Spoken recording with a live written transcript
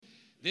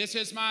This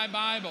is my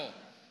Bible.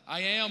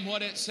 I am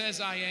what it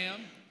says I am.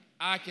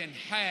 I can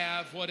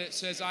have what it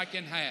says I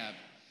can have.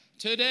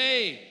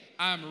 Today,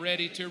 I'm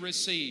ready to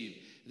receive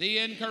the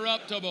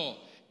incorruptible,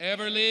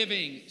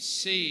 ever-living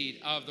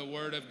seed of the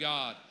Word of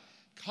God.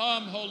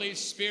 Come, Holy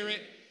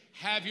Spirit,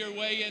 have your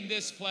way in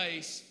this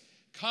place.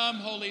 Come,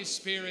 Holy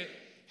Spirit,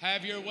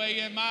 have your way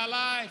in my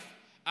life.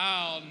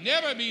 I'll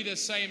never be the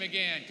same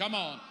again. Come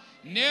on.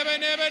 Never,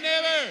 never,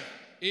 never.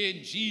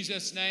 In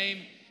Jesus'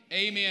 name,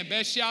 amen.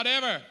 Best shout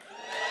ever.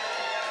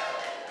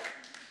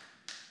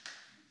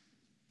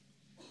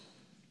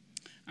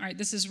 All right,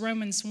 this is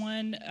Romans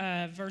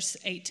 1, verse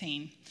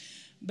 18.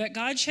 But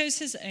God shows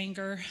his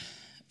anger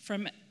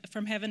from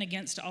heaven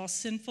against all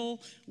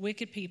sinful,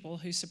 wicked people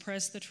who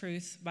suppress the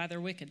truth by their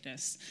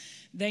wickedness.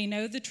 They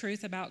know the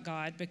truth about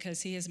God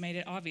because he has made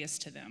it obvious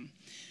to them.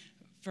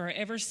 For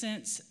ever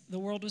since the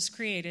world was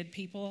created,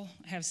 people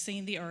have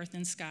seen the earth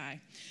and sky.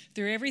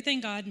 Through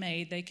everything God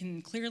made, they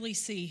can clearly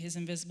see his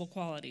invisible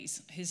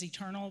qualities, his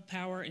eternal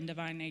power and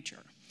divine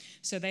nature.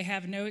 So they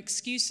have no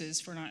excuses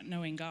for not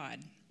knowing God.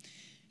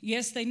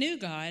 Yes, they knew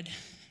God,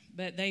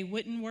 but they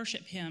wouldn't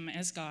worship him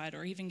as God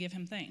or even give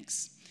him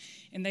thanks.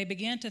 And they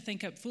began to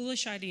think up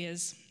foolish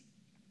ideas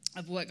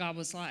of what God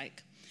was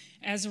like.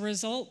 As a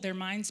result, their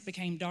minds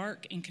became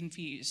dark and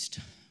confused.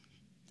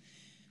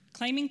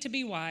 Claiming to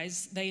be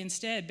wise, they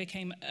instead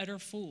became utter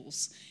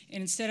fools.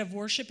 And instead of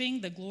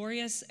worshiping the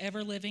glorious,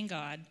 ever-living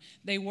God,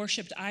 they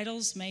worshiped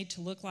idols made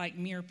to look like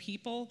mere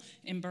people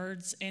and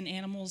birds and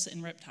animals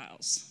and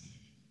reptiles.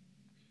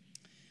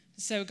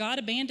 So God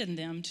abandoned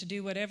them to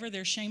do whatever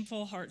their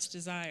shameful hearts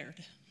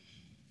desired.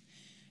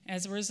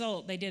 As a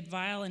result, they did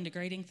vile and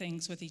degrading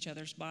things with each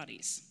other's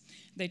bodies.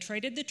 They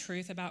traded the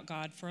truth about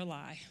God for a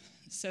lie.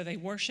 So they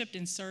worshiped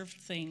and served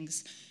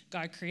things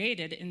God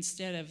created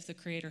instead of the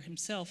Creator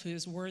himself, who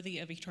is worthy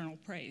of eternal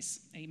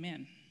praise.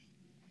 Amen.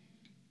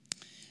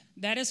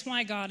 That is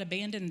why God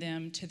abandoned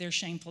them to their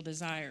shameful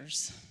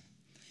desires.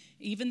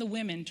 Even the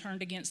women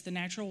turned against the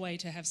natural way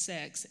to have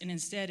sex and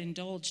instead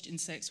indulged in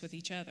sex with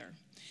each other.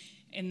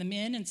 And the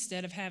men,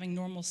 instead of having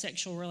normal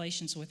sexual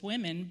relations with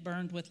women,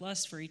 burned with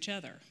lust for each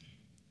other.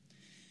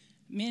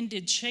 Men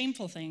did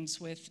shameful things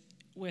with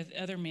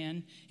other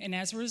men, and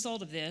as a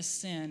result of this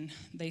sin,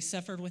 they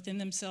suffered within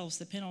themselves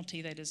the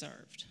penalty they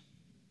deserved.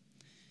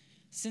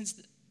 Since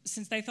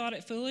they thought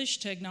it foolish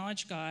to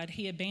acknowledge God,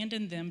 he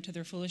abandoned them to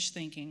their foolish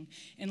thinking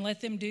and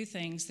let them do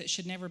things that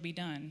should never be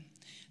done.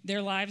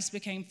 Their lives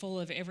became full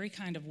of every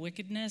kind of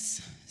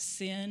wickedness,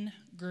 sin,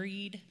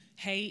 greed,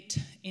 hate,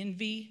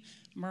 envy,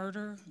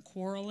 murder,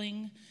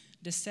 quarreling,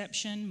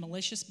 deception,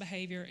 malicious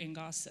behavior, and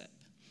gossip.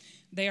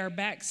 They are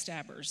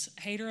backstabbers,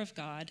 hater of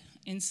God,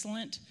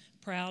 insolent,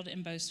 proud,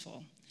 and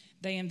boastful.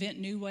 They invent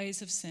new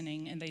ways of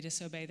sinning, and they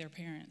disobey their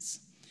parents.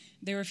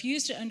 They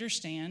refuse to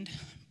understand,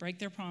 break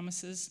their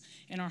promises,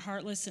 and are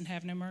heartless and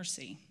have no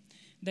mercy.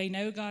 They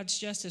know God's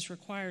justice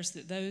requires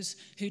that those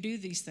who do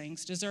these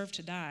things deserve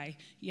to die,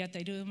 yet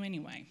they do them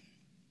anyway.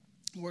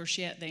 Worse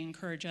yet, they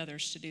encourage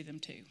others to do them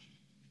too.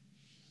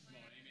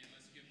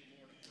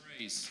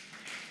 Praise.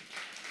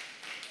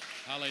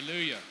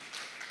 Hallelujah.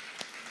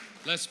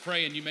 Let's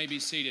pray and you may be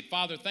seated.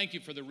 Father, thank you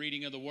for the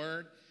reading of the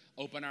word.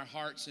 Open our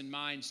hearts and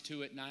minds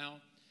to it now.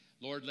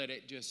 Lord, let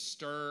it just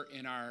stir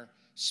in our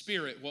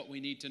spirit what we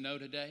need to know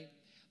today.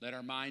 Let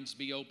our minds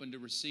be open to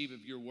receive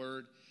of your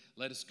word.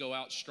 Let us go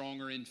out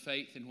stronger in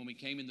faith than when we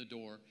came in the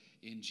door.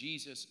 In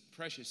Jesus'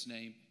 precious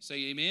name,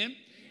 say amen. Amen.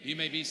 You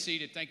may be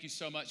seated. Thank you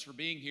so much for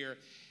being here.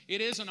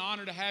 It is an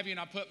honor to have you, and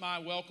I put my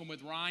welcome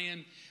with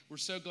Ryan. We're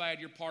so glad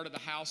you're part of the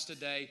house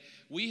today.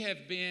 We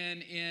have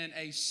been in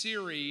a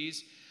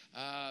series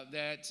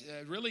that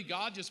really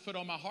God just put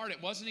on my heart.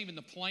 It wasn't even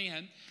the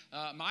plan.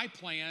 My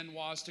plan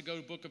was to go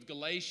to the book of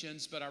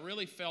Galatians, but I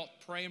really felt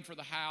praying for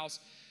the house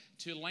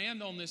to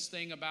land on this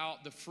thing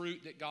about the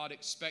fruit that God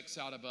expects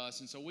out of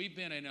us. And so we've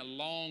been in a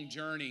long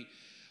journey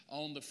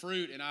on the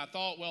fruit, and I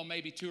thought, well,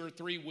 maybe 2 or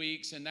 3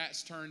 weeks, and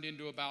that's turned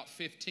into about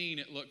 15,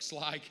 it looks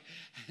like.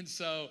 And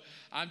so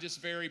I'm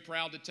just very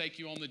proud to take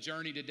you on the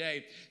journey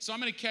today. So I'm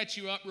going to catch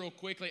you up real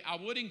quickly. I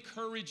would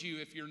encourage you,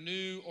 if you're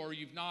new or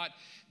you've not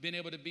been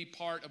able to be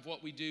part of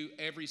what we do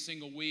every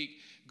single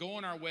week, go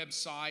on our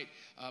website,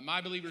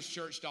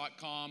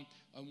 mybelieverschurch.com,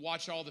 and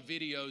watch all the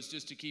videos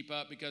just to keep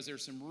up, because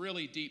there's some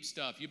really deep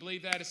stuff. You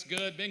believe that? It's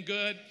good? Been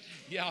good?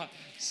 Yeah.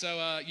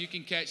 So you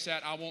can catch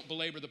that. I won't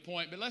belabor the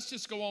point, but let's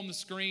just go on the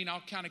screen.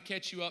 I'll kind of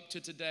catch you up to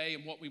today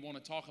and what we want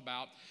to talk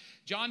about.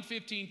 John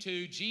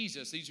 15:2,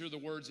 Jesus, these are the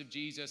words of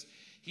Jesus.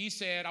 He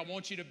said, I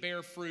want you to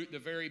bear fruit, the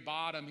very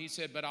bottom. He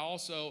said, but I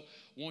also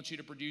want you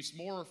to produce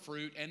more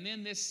fruit. And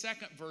then this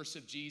second verse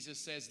of Jesus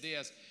says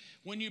this,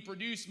 when you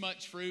produce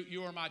much fruit,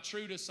 you are my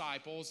true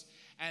disciples,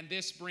 and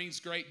this brings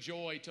great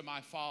joy to my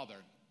Father.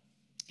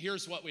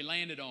 Here's what we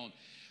landed on.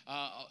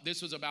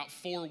 This was about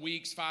 5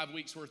 weeks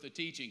worth of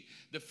teaching.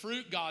 The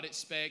fruit God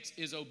expects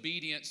is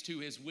obedience to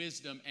his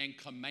wisdom and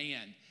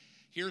command.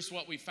 Here's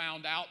what we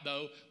found out,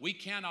 though. We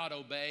cannot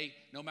obey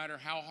no matter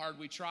how hard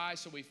we try,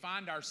 so we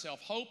find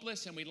ourselves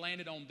hopeless, and we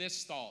landed on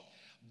this thought.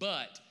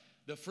 But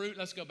The fruit,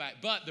 let's go back.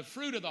 But the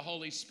fruit of the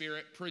Holy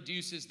Spirit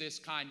produces this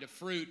kind of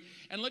fruit.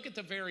 And look at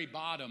the very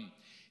bottom.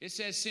 It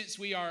says, since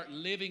we are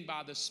living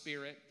by the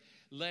Spirit,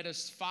 let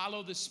us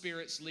follow the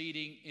Spirit's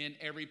leading in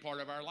every part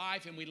of our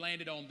life. And we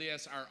landed on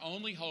this. Our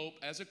only hope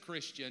as a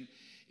Christian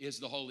is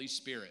the Holy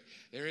Spirit.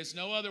 There is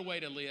no other way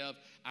to live.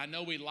 I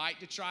know we like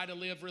to try to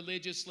live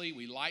religiously.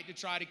 We like to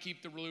try to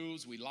keep the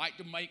rules. We like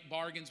to make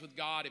bargains with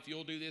God. If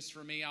you'll do this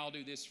for me, I'll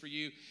do this for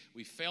you.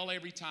 We fail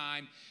every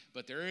time,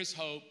 but there is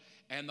hope,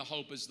 and the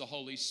hope is the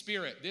Holy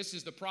Spirit. This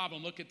is the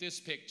problem. Look at this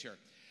picture.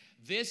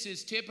 This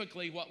is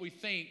typically what we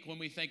think when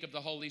we think of the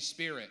Holy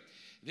Spirit.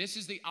 This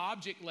is the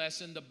object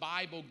lesson the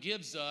Bible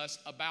gives us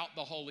about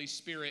the Holy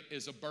Spirit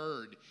is a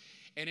bird.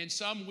 And in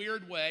some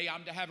weird way,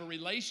 I'm to have a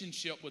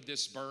relationship with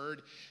this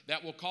bird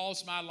that will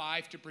cause my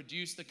life to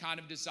produce the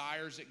kind of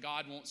desires that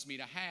God wants me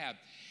to have.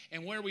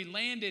 And where we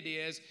landed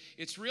is,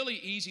 it's really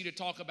easy to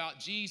talk about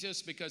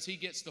Jesus because he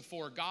gets the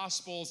 4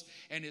 Gospels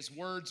and his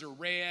words are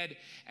read,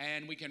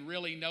 and we can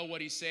really know what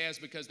he says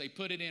because they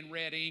put it in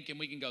red ink and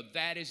we can go,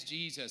 that is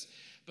Jesus.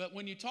 But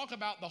when you talk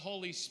about the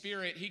Holy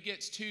Spirit, he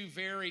gets 2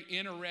 very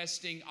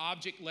interesting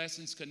object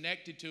lessons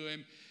connected to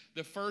him.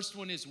 The first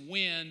one is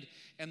wind,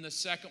 and the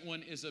second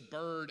one is a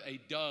bird, a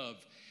dove.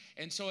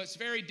 And so it's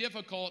very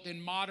difficult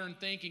in modern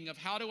thinking of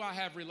how do I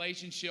have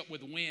relationship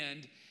with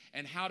wind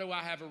and how do I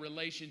have a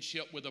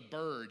relationship with a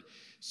bird.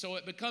 So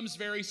it becomes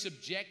very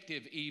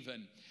subjective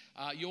even.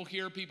 You'll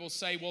hear people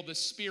say, well, the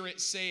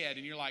Spirit said,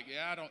 and you're like,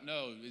 yeah, I don't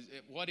know.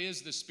 What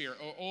is the Spirit?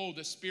 Or, oh,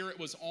 the Spirit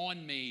was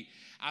on me.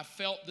 I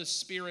felt the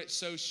Spirit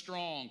so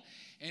strong.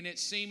 And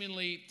it's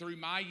seemingly through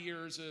my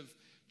years of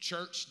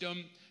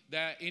churchdom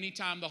that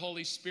anytime the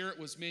Holy Spirit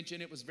was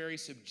mentioned, it was very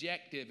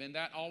subjective. And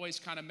that always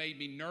kind of made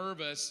me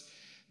nervous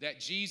that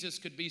Jesus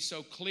could be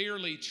so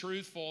clearly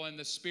truthful and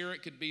the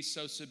Spirit could be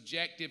so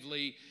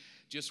subjectively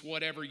just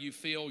whatever you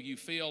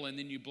feel, and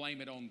then you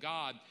blame it on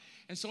God.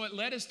 And so it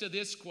led us to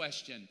this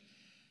question.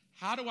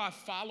 How do I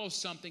follow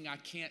something I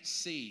can't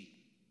see?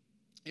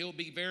 It will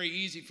be very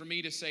easy for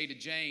me to say to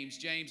James,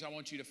 James, I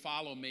want you to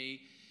follow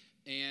me.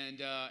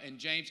 And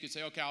James could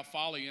say, okay, I'll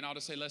follow you. And I'll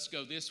just say, let's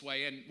go this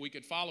way. And we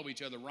could follow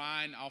each other.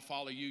 Ryan, I'll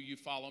follow you. You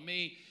follow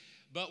me.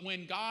 But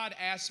when God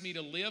asks me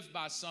to live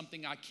by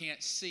something I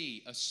can't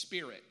see, a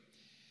spirit,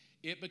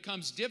 it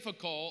becomes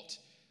difficult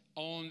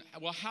on,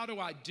 well, how do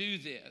I do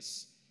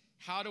this?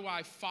 How do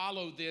I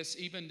follow this?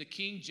 Even the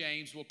King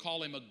James will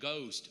call him a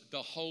ghost,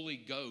 the Holy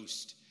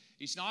Ghost.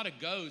 He's not a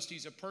ghost.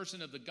 He's a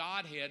person of the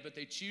Godhead, but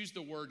they choose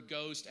the word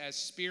ghost as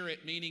spirit,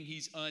 meaning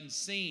he's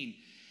unseen.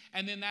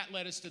 And then that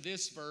led us to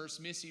this verse.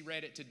 Missy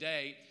read it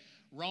today,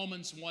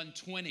 Romans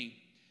 1:20.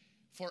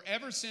 For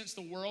ever since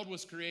the world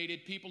was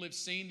created, people have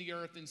seen the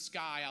earth and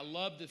sky. I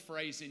love the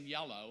phrase in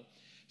yellow.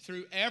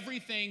 Through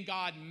everything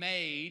God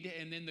made,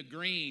 and in the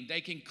green, they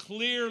can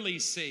clearly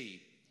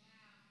see.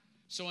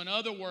 So in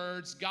other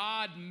words,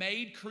 God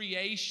made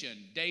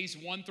creation, days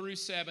 1 through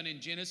 7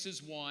 in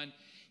Genesis 1.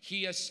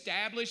 He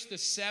established the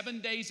 7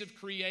 days of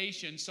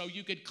creation so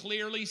you could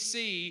clearly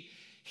see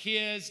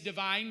his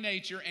divine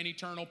nature and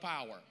eternal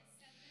power.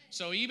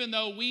 So even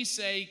though we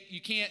say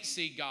you can't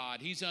see God,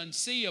 he's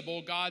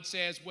unseeable, God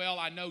says, well,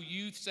 I know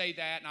you say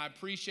that and I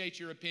appreciate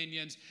your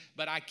opinions,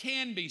 but I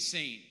can be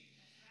seen.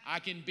 I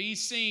can be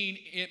seen.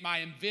 My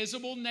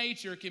invisible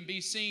nature can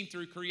be seen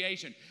through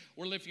creation.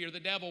 Well, if you're the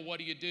devil, what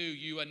do?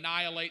 You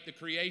annihilate the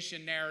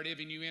creation narrative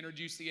and you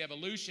introduce the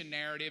evolution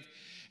narrative.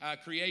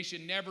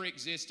 Creation never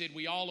existed.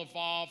 We all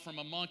evolved from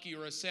a monkey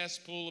or a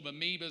cesspool of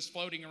amoebas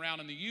floating around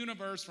in the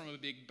universe from a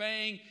Big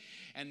Bang.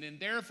 And then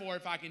therefore,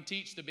 if I can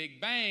teach the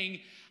Big Bang,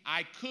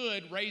 I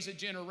could raise a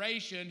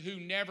generation who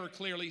never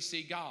clearly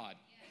see God.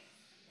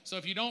 So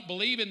if you don't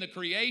believe in the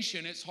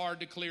creation, it's hard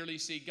to clearly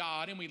see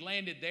God. And we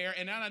landed there.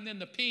 And then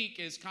the pink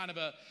is kind of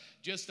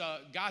just a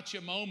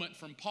gotcha moment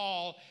from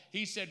Paul.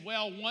 He said,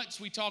 well, once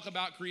we talk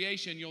about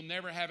creation, you'll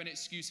never have an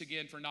excuse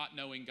again for not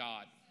knowing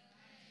God.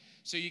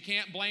 So you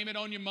can't blame it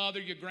on your mother,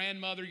 your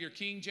grandmother, your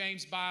King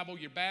James Bible,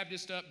 your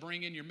Baptist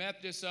upbringing, your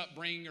Methodist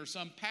upbringing, or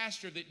some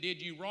pastor that did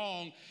you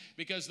wrong,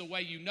 because the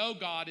way you know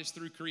God is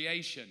through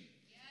creation.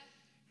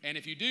 And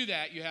if you do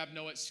that, you have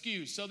no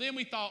excuse. So then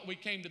we thought we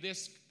came to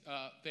this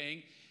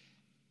thing.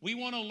 We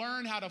want to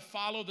learn how to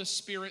follow the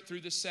Spirit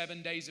through the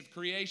 7 days of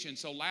creation.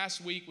 So last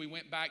week we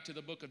went back to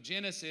the book of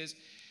Genesis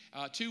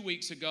 2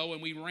 weeks ago,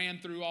 and we ran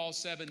through all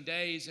 7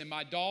 days. And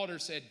my daughter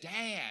said,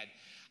 Dad,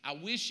 I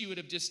wish you would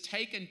have just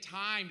taken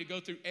time to go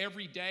through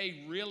every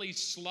day really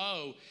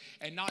slow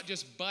and not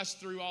just bust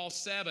through all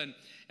 7.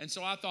 And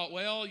so I thought,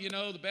 well, you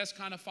know, the best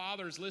kind of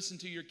father is listen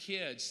to your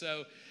kids.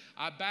 So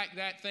I backed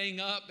that thing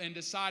up and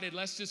decided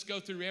let's just go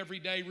through every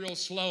day real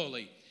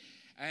slowly.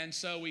 And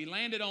so we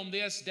landed on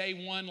this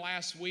day 1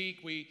 last week.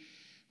 We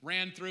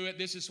ran through it.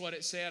 This is what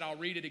it said. I'll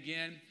read it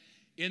again.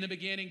 In the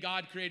beginning,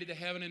 God created the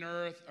heaven and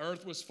earth.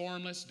 Earth was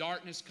formless.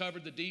 Darkness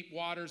covered the deep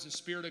waters. The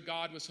Spirit of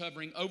God was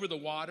hovering over the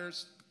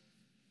waters.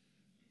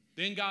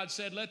 Then God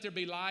said, let there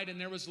be light,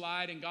 and there was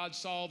light, and God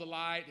saw the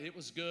light, and it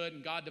was good,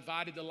 and God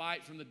divided the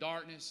light from the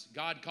darkness.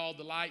 God called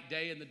the light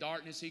day, and the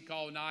darkness He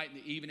called night, and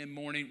the evening and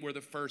morning were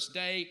the first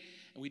day.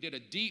 And we did a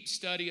deep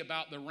study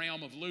about the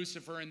realm of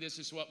Lucifer, and this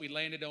is what we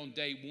landed on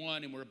day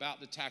 1, and we're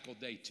about to tackle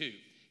day 2.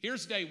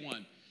 Here's day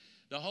 1.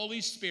 The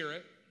Holy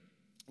Spirit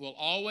will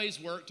always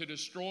work to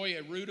destroy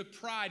a root of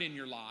pride in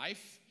your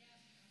life,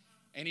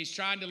 and He's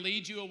trying to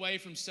lead you away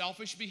from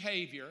selfish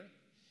behavior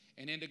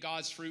and into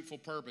God's fruitful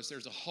purpose.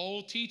 There's a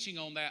whole teaching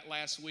on that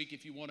last week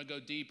if you want to go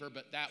deeper,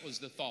 but that was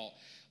the thought.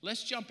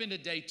 Let's jump into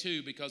day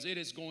 2 because it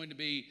is going to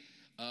be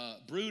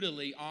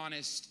brutally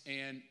honest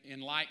and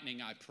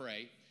enlightening, I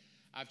pray.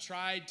 I've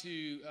tried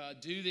to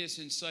do this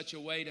in such a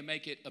way to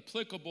make it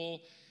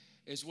applicable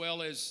as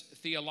well as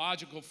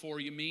theological for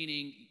you,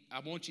 meaning I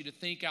want you to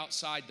think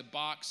outside the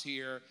box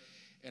here,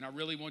 and I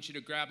really want you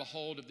to grab a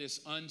hold of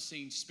this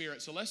unseen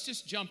spirit. So let's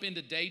just jump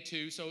into day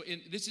 2. So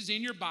this is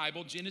in your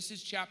Bible,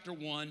 Genesis chapter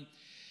 1.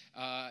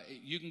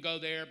 You can go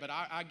there, but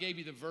I gave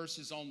you the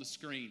verses on the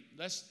screen.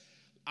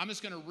 I'm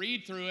just going to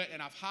read through it,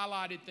 and I've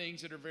highlighted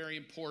things that are very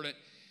important,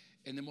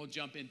 and then we'll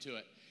jump into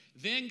it.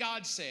 Then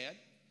God said,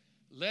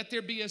 let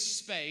there be a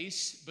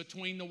space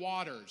between the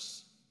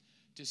waters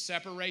to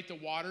separate the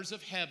waters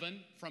of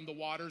heaven from the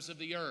waters of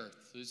the earth.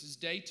 So this is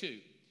day 2.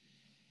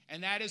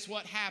 And that is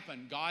what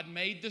happened. God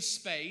made the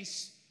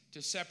space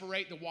to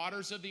separate the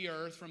waters of the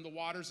earth from the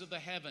waters of the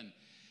heaven.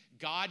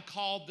 God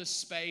called the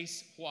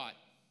space what?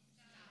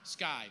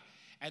 Sky.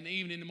 And the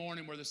evening and the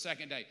morning were the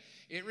second day.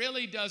 It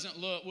really doesn't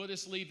look, we'll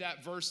just leave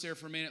that verse there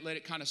for a minute, let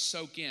it kind of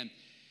soak in.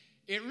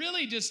 It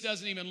really just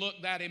doesn't even look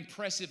that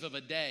impressive of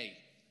a day.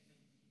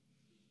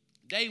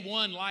 Day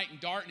 1, light and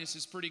darkness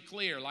is pretty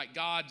clear. Like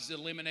God's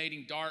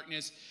eliminating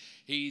darkness.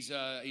 He's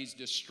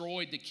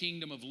destroyed the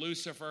kingdom of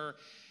Lucifer.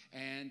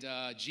 And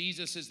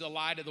Jesus is the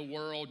light of the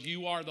world.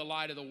 You are the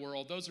light of the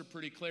world. Those are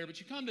pretty clear. But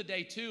you come to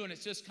day 2, and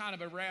it's just kind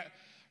of a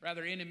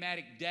rather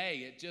enigmatic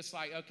day. It's just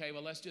like, okay,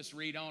 well, let's just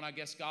read on. I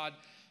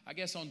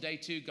guess on day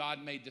 2,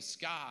 God made the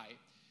sky.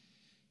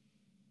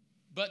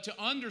 But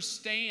to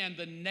understand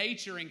the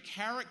nature and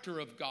character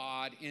of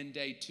God in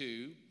day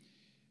 2,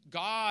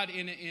 God,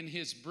 in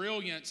His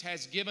brilliance,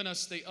 has given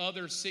us the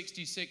other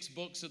 66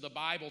 books of the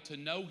Bible to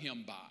know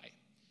Him by.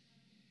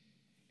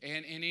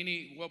 And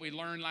what we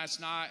learned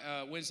last night,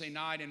 Wednesday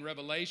night in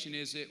Revelation,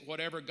 is that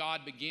whatever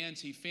God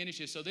begins, He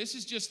finishes. So this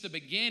is just the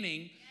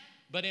beginning,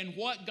 but in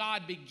what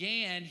God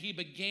began, He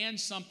began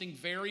something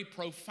very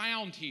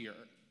profound here.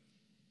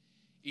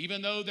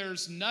 Even though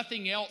there's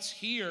nothing else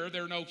here,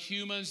 there are no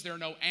humans, there are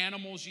no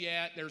animals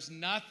yet, there's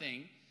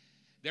nothing.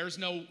 There's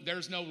no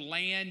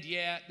land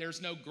yet,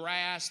 there's no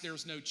grass,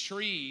 there's no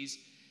trees.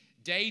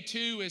 Day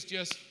 2 is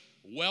just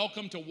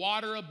welcome to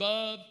water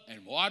above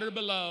and water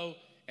below,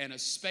 and a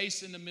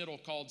space in the middle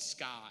called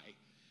sky.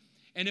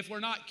 And if we're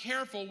not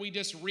careful, we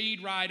just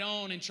read right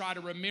on and try to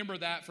remember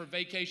that for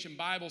Vacation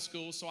Bible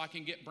School so I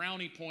can get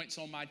brownie points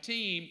on my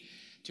team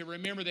to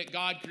remember that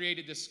God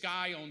created the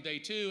sky on day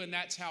 2, and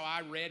that's how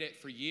I read it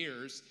for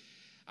years.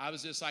 I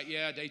was just like,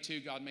 yeah, day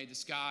 2, God made the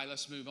sky.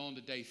 Let's move on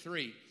to day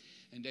 3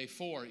 and day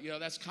 4. You know,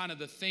 that's kind of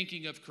the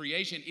thinking of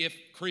creation, if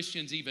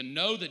Christians even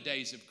know the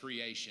days of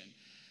creation.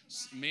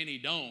 Many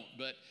don't,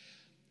 but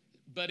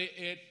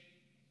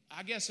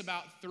I guess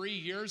about 3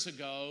 years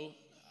ago,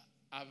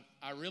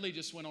 I really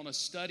just went on a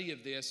study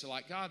of this. So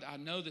like, God, I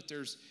know that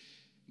there's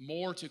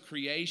more to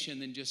creation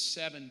than just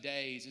 7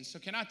 days. And so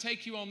can I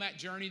take you on that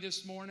journey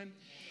this morning?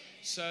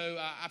 So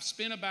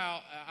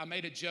I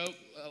made a joke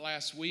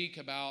last week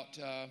about,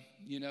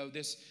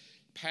 this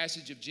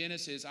passage of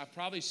Genesis. I've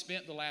probably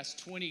spent the last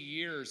 20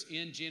 years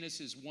in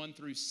Genesis 1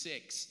 through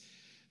 6.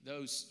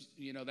 Those,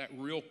 that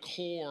real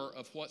core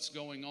of what's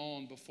going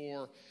on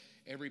before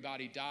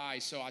everybody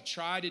dies. So I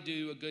try to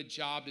do a good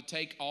job to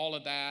take all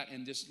of that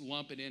and just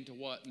lump it into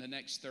in the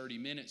next 30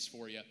 minutes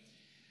for you.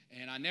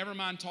 And I never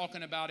mind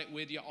talking about it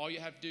with you. All you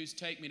have to do is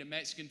take me to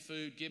Mexican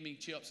food, give me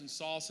chips and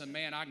salsa, and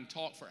man, I can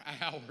talk for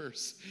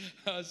hours.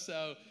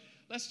 So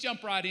let's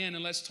jump right in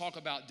and let's talk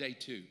about day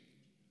 2.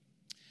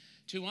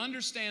 To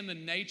understand the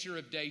nature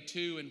of day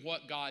 2 and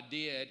what God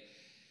did,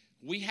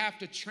 we have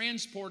to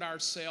transport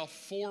ourselves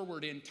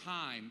forward in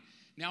time.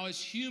 Now,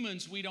 as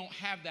humans, we don't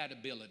have that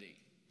ability.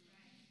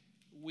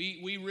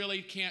 We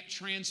really can't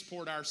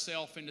transport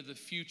ourselves into the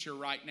future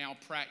right now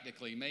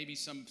practically. Maybe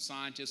some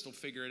scientists will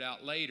figure it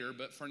out later,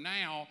 but for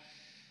now,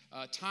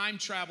 time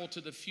travel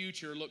to the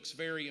future looks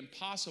very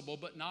impossible,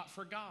 but not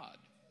for God.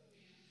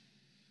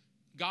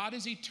 God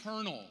is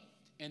eternal,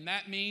 and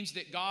that means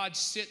that God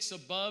sits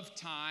above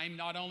time.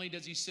 Not only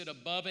does He sit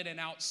above it and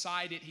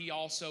outside it, He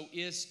also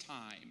is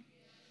time.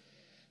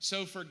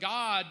 So for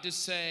God to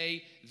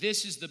say,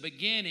 this is the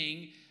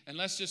beginning, and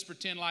let's just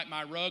pretend like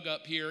my rug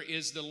up here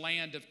is the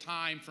land of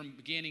time from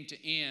beginning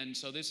to end.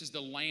 So this is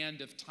the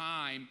land of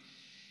time.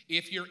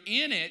 If you're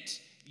in it,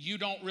 you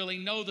don't really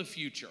know the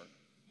future.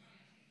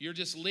 You're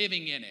just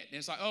living in it. And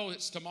it's like, oh,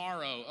 it's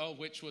tomorrow. Oh,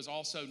 which was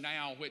also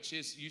now, which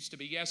used to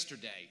be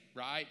yesterday,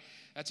 right?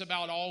 That's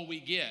about all we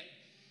get.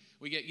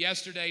 We get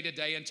yesterday,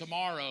 today, and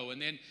tomorrow.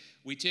 And then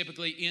we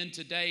typically end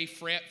today,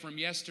 fret from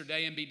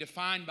yesterday, and be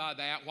defined by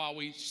that while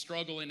we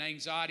struggle in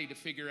anxiety to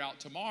figure out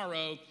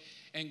tomorrow.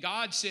 And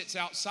God sits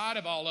outside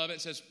of all of it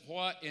and says,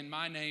 what in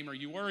my name are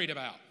you worried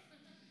about?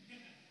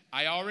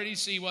 I already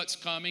see what's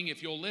coming.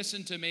 If you'll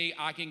listen to me,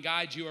 I can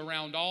guide you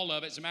around all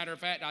of it. As a matter of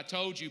fact, I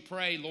told you,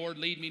 pray, Lord,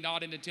 lead me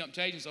not into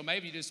temptation. So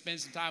maybe you just spend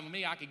some time with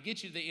me. I could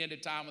get you to the end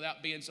of time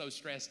without being so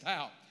stressed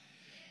out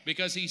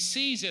because he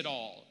sees it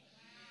all.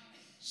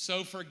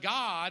 So for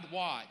God,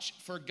 watch,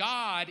 for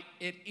God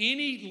at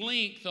any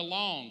length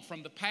along,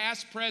 from the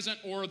past, present,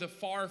 or the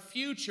far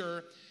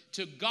future,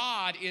 to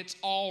God, it's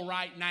all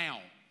right now.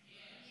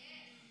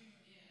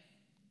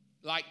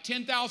 Like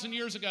 10,000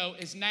 years ago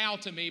is now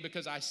to me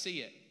because I see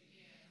it.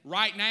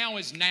 Right now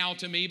is now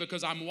to me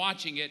because I'm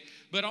watching it.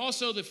 But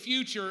also the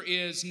future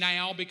is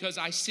now because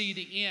I see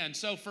the end.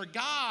 So for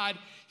God,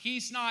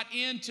 he's not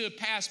into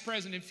past,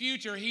 present, and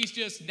future. He's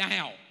just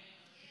now.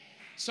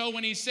 So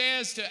when he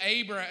says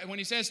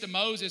to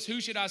Moses,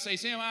 who should I say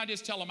to him? I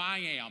just tell him I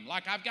am.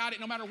 Like I've got it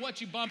no matter what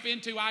you bump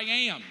into, I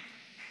am.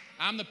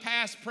 I'm the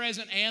past,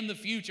 present, and the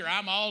future.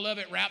 I'm all of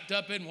it wrapped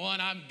up in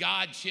one. I'm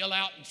God. Chill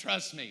out and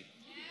trust me.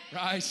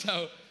 Right?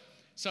 So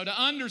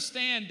to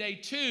understand day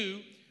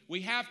 2,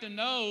 we have to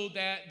know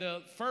that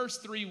the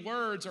first 3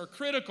 words are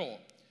critical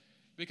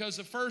because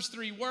the first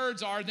 3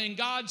 words are, then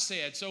God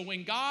said. So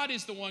when God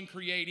is the one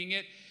creating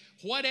it,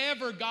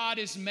 whatever God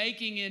is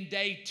making in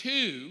day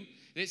 2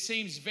 that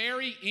seems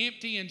very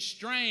empty and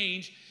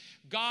strange,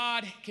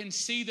 God can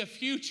see the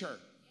future.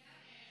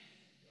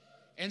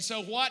 And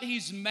so what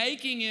he's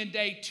making in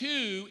day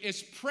 2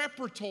 is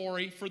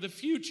preparatory for the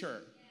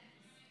future.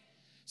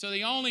 So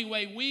the only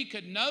way we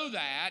could know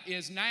that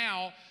is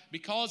now,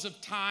 because of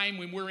time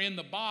when we're in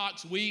the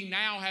box, we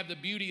now have the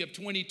beauty of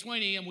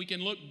 2020 and we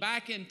can look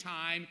back in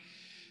time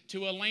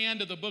to a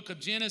land of the book of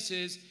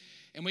Genesis.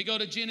 And we go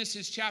to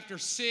Genesis chapter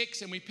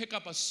 6 and we pick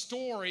up a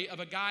story of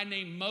a guy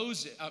named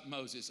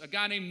a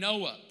guy named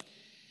Noah.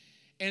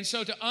 And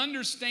so to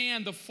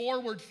understand the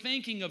forward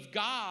thinking of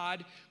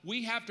God,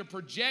 we have to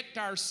project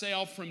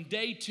ourselves from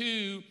day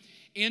 2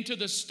 into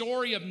the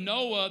story of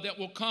Noah that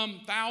will come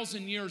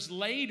 1,000 years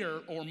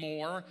later or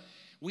more.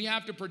 We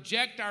have to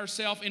project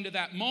ourselves into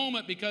that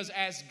moment because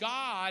as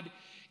God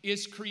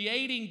is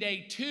creating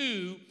day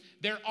 2,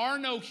 there are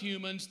no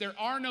humans, there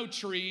are no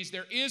trees,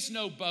 there is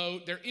no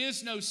boat, there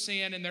is no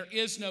sin, and there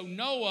is no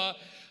Noah.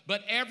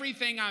 But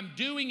everything I'm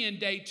doing in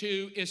day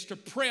 2 is to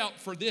prep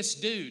for this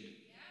dude.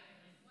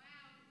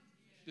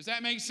 Does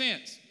that make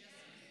sense?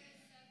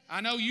 I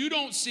know you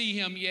don't see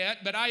him yet,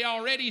 but I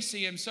already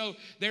see him. So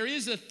there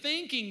is a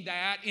thinking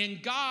that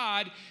in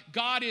God,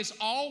 God is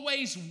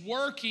always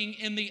working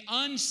in the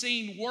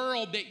unseen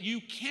world that you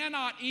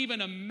cannot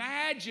even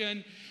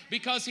imagine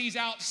because he's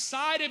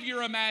outside of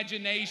your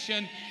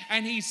imagination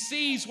and he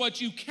sees what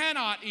you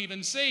cannot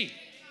even see.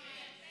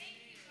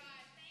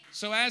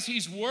 So as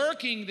he's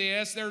working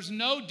this, there's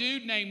no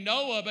dude named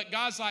Noah, but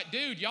God's like,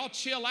 dude, y'all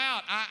chill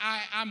out.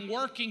 I'm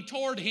working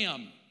toward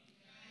him.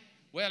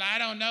 Well, I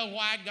don't know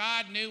why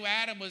God knew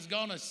Adam was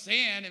going to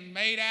sin and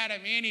made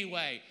Adam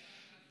anyway.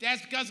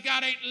 That's because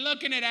God ain't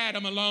looking at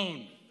Adam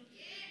alone.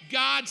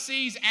 God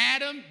sees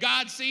Adam,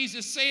 God sees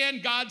the sin,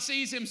 God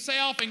sees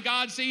himself, and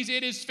God sees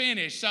it is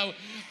finished. So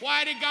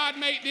why did God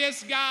make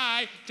this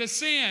guy to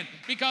sin?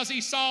 Because he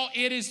saw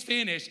it is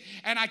finished.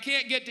 And I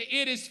can't get to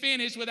it is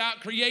finished without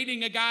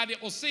creating a guy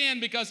that will sin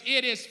because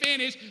it is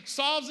finished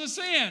solves the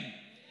sin.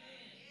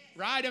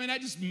 Right? I mean,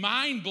 that's just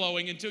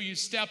mind-blowing until you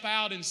step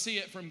out and see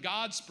it from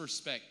God's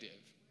perspective.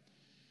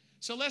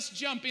 So let's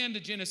jump into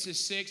Genesis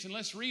 6 and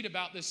let's read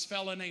about this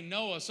fella named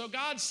Noah. So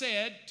God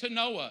said to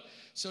Noah,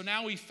 so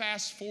now we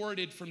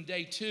fast-forwarded from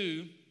day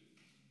 2.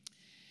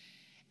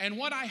 And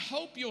what I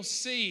hope you'll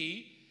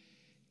see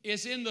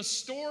is in the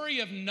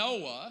story of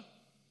Noah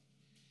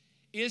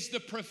is the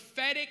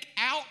prophetic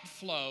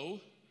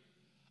outflow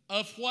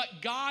of what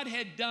God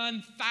had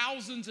done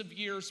thousands of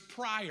years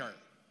prior.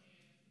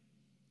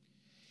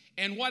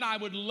 And what I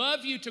would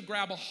love you to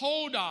grab a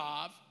hold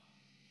of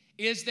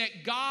is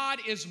that God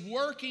is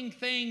working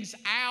things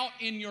out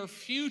in your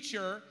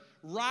future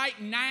right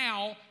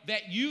now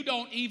that you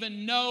don't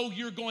even know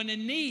you're going to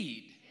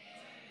need.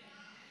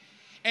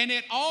 And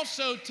it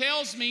also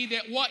tells me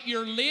that what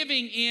you're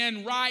living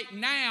in right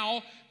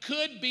now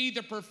could be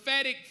the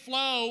prophetic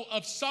flow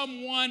of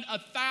someone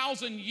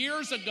 1,000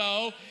 years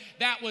ago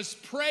that was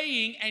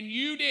praying and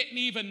you didn't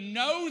even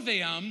know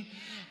them,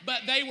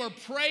 but they were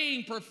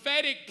praying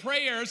prophetic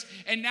prayers,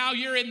 and now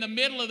you're in the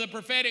middle of the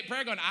prophetic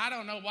prayer going, I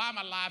don't know why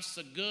my life's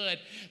so good.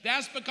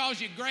 That's because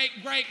your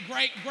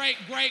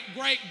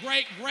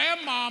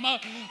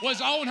great-great-great-great-great-great-grandmama was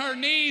on her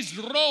knees.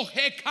 You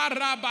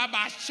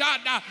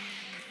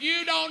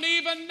don't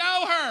even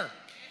know her.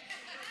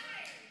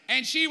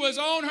 And she was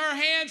on her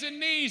hands and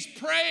knees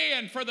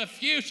praying for the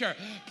future,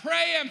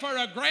 praying for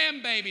her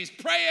grandbabies,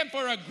 praying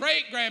for her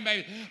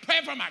great-grandbabies,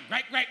 praying for my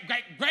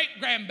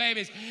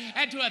great-great-great-great-grandbabies,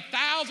 and to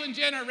 1,000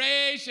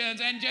 generations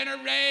and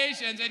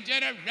generations and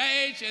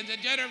generations and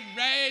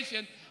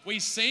generations. We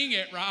sing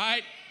it,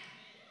 right?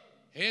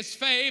 His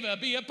favor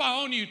be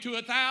upon you to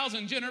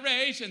 1,000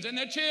 generations, and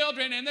the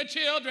children, and the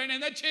children,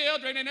 and the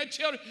children, and the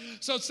children.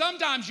 So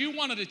sometimes you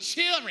wanted the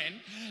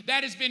children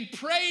that has been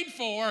prayed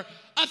for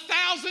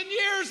 1,000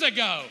 years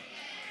ago.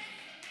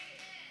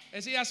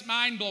 And see, that's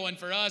mind-blowing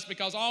for us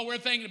because all we're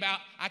thinking about,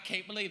 I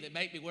can't believe it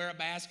made me wear a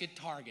basket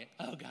Target.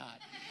 Oh, God.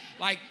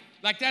 Like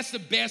that's the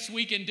best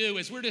we can do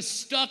is we're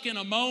just stuck in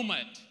a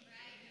moment.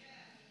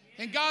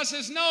 And God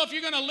says, no, if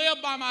you're going to live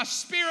by my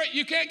Spirit,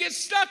 you can't get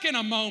stuck in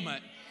a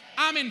moment.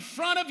 I'm in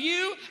front of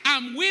you,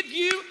 I'm with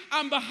you,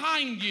 I'm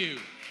behind you.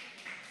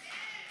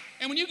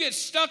 And when you get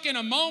stuck in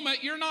a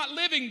moment, you're not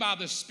living by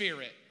the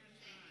Spirit.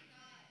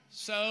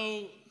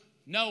 So,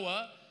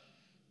 Noah,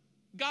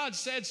 God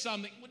said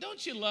something. Well,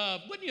 wouldn't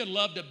you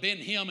love to have been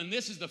him? And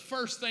this is the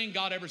first thing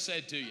God ever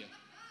said to you.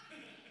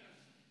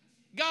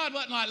 God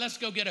wasn't like, let's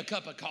go get a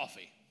cup of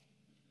coffee.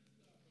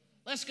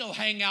 Let's go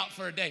hang out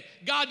for a day.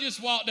 God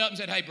just walked up and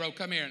said, hey, bro,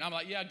 come here. And I'm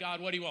like, yeah,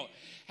 God, what do you want?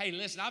 Hey,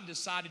 listen, I've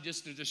decided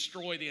just to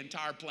destroy the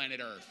entire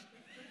planet Earth.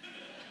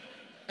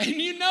 And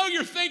you know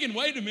you're thinking,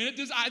 wait a minute,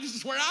 this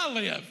is where I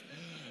live.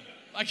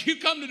 Like you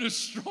come to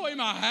destroy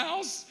my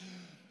house?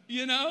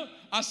 You know,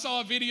 I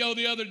saw a video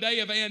the other day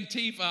of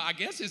Antifa. I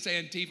guess it's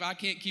Antifa. I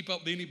can't keep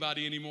up with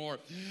anybody anymore.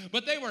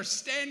 But they were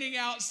standing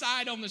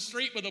outside on the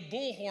street with a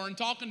bullhorn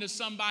talking to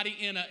somebody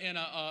in an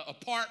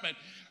apartment.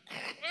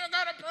 We're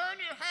going to burn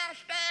your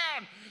house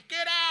down.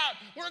 Get out.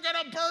 We're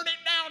going to burn it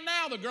down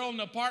now. The girl in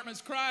the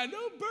apartment's crying,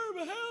 don't burn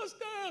my house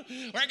down.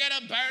 We're going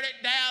to burn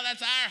it down.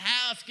 That's our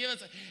house. Give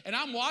us. And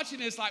I'm watching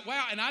this like,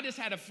 wow. And I just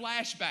had a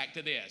flashback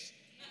to this.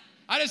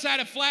 I just had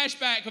a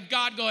flashback of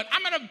God going,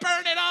 I'm going to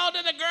burn it all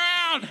to the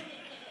ground.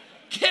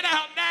 Get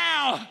out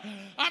now.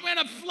 I'm going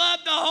to flood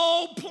the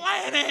whole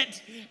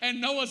planet.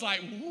 And Noah's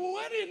like,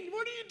 what are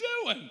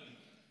you doing?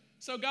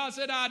 So God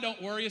said,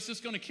 don't worry. It's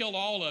just going to kill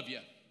all of you.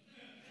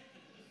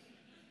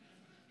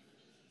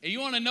 And you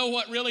want to know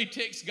what really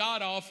ticks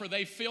God off? For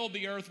they filled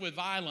the earth with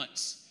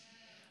violence.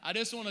 I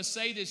just want to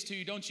say this to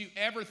you. Don't you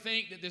ever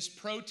think that this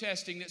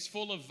protesting that's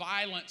full of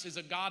violence is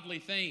a godly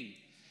thing.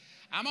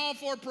 I'm all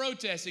for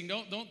protesting.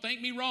 Don't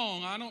think me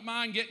wrong. I don't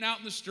mind getting out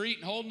in the street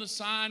and holding a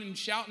sign and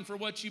shouting for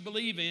what you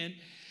believe in.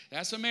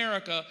 That's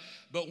America.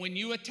 But when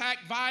you attack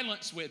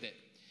violence with it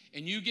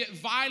and you get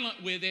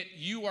violent with it,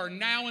 you are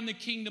now in the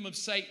kingdom of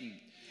Satan.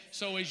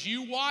 So as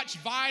you watch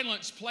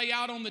violence play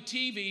out on the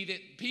TV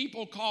that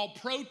people call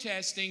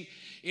protesting,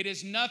 it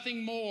is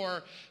nothing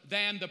more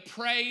than the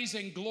praise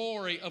and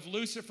glory of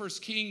Lucifer's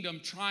kingdom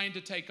trying to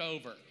take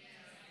over.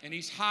 And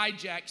he's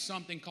hijacked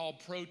something called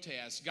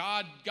protest.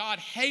 God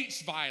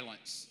hates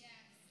violence.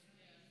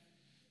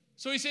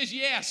 So he says,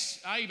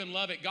 yes, I even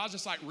love it. God's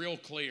just like real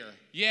clear.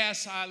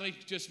 Yes, let me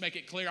just make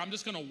it clear. I'm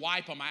just going to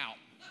wipe them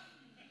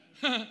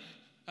out.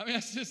 I mean,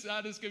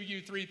 I'll just give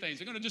you three things.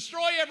 I'm going to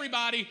destroy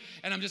everybody,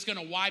 and I'm just going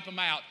to wipe them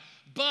out.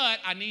 But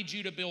I need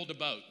you to build a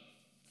boat.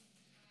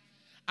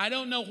 I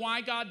don't know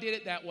why God did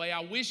it that way. I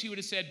wish he would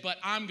have said, but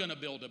I'm going to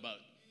build a boat.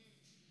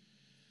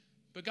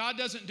 But God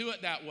doesn't do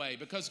it that way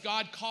because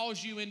God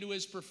calls you into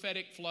his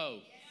prophetic flow.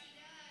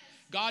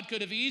 God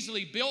could have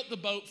easily built the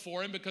boat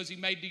for him because he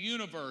made the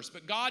universe.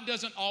 But God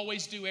doesn't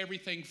always do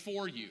everything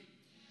for you.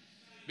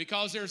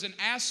 Because there's an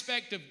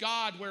aspect of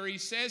God where he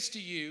says to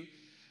you,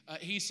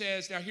 he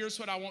says, now here's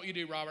what I want you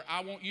to do, Robert.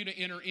 I want you to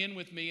enter in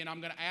with me, and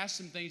I'm going to ask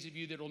some things of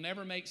you that will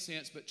never make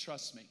sense, but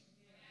trust me.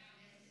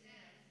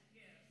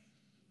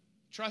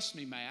 Trust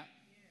me, Matt.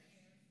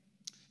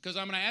 Because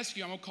I'm going to ask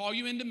you, I'm going to call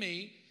you into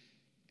me,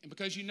 and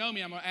because you know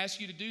me, I'm going to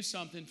ask you to do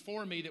something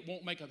for me that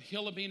won't make a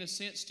hill of bean of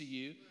sense to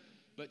you,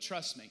 but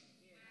trust me.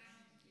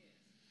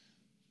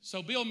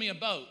 So build me a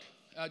boat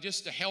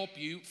just to help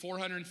you,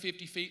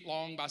 450 feet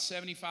long by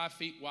 75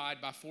 feet wide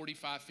by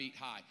 45 feet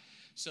high.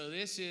 So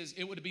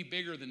it would be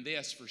bigger than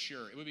this for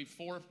sure. It would be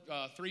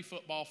 3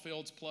 football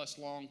fields plus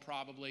long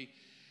probably.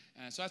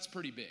 So that's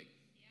pretty big.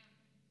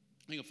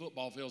 I think a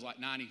football field's like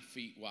 90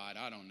 feet wide.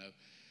 I don't know.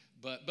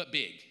 But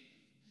big.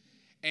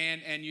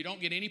 And you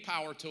don't get any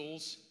power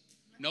tools,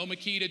 no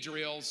Makita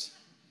drills,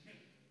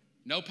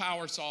 no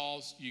power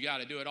saws. You got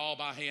to do it all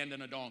by hand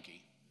and a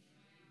donkey.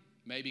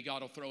 Maybe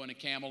God will throw in a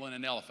camel and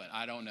an elephant.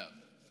 I don't know.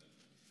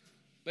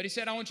 But he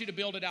said, I want you to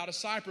build it out of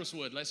cypress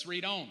wood. Let's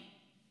read on.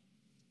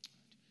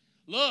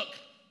 Look,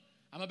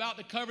 I'm about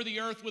to cover the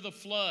earth with a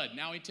flood.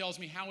 Now he tells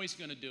me how he's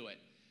going to do it.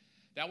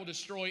 That will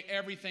destroy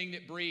everything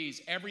that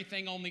breathes.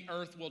 Everything on the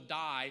earth will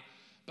die.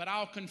 But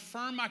I'll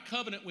confirm my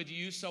covenant with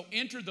you, so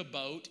enter the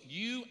boat,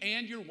 you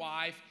and your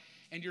wife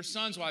and your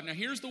son's wife. Now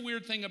here's the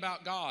weird thing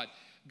about God.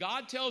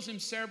 God tells him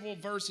several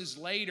verses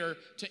later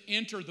to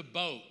enter the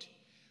boat,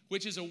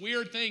 which is a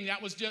weird thing.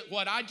 That was just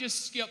what I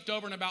just skipped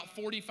over in about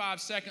 45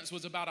 seconds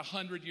was about a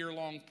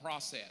 100-year-long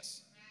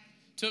process.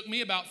 Took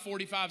me about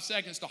 45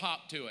 seconds to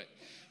hop to it.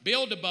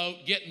 Build a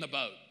boat, get in the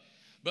boat.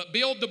 But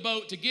build the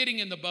boat to getting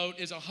in the boat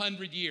is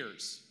 100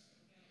 years.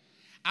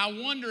 I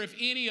wonder if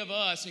any of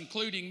us,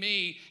 including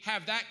me,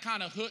 have that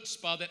kind of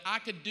chutzpah that I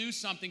could do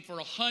something for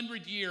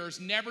 100 years,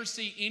 never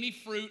see any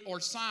fruit or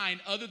sign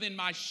other than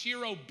my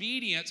sheer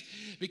obedience,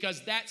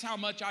 because that's how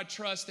much I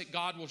trust that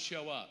God will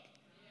show up.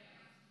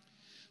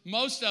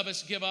 Most of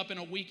us give up in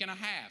a week and a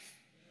half.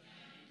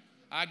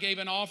 I gave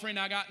an offering,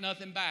 I got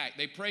nothing back.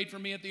 They prayed for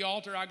me at the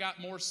altar, I got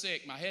more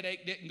sick. My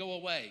headache didn't go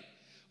away.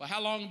 Well,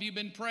 how long have you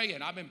been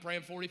praying? I've been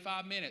praying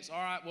 45 minutes.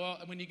 All right, well,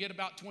 when you get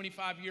about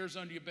 25 years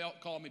under your belt,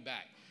 call me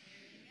back.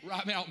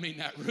 I don't mean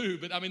that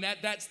rude, but I mean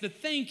that's the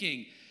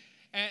thinking.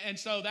 And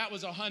so that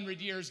was 100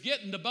 years.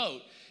 Get in the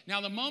boat.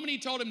 Now, the moment he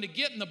told him to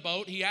get in the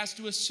boat, he has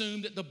to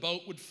assume that the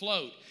boat would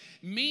float.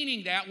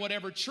 Meaning that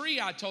whatever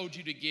tree I told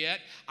you to get,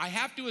 I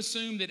have to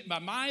assume that by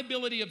my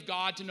ability of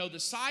God to know the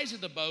size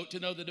of the boat, to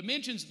know the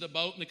dimensions of the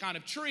boat and the kind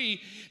of tree,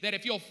 that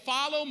if you'll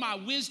follow my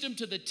wisdom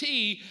to the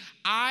T,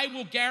 I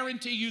will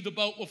guarantee you the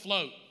boat will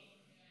float.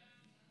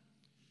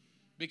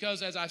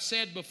 Because as I've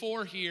said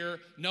before here,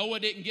 Noah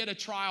didn't get a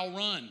trial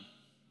run.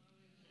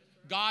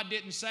 God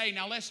didn't say,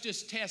 now let's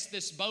just test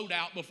this boat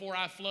out before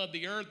I flood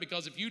the earth,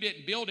 because if you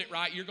didn't build it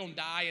right, you're going to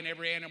die and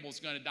every animal's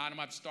going to die and I'm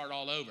going to have to start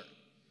all over.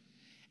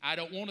 I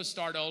don't want to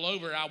start all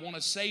over. I want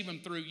to save them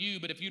through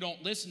you, but if you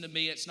don't listen to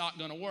me, it's not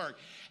going to work.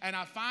 And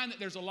I find that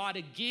there's a lot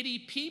of giddy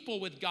people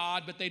with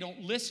God, but they don't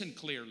listen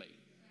clearly.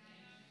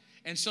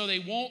 And so they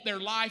want their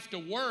life to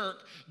work,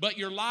 but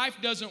your life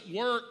doesn't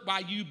work by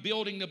you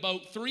building the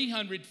boat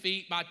 300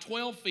 feet by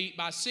 12 feet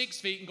by 6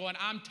 feet and going,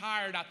 I'm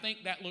tired, I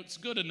think that looks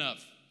good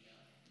enough.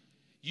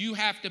 You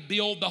have to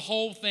build the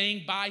whole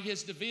thing by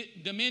his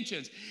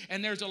dimensions.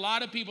 And there's a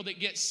lot of people that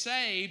get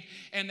saved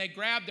and they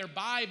grab their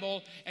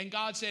Bible and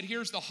God said,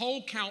 here's the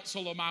whole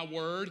counsel of my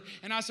word.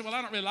 And I said, well,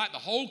 I don't really like the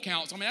whole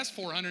counsel. I mean, that's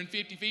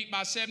 450 feet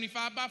by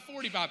 75 by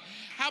 45.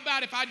 How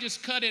about if I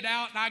just cut it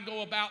out and I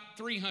go about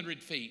 300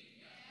 feet?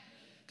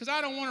 Because I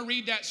don't want to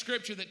read that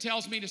scripture that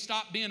tells me to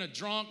stop being a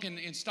drunk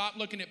and stop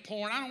looking at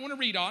porn. I don't want to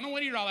read all. I don't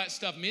want to hear all that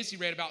stuff Missy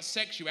read about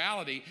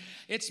sexuality.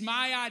 It's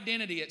my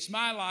identity. It's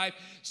my life.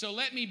 So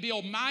let me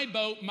build my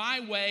boat my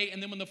way, and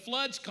then when the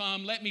floods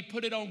come, let me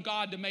put it on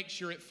God to make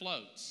sure it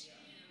floats.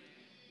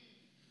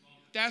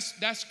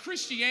 That's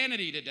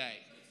Christianity today.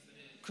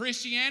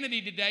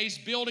 Christianity today is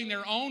building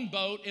their own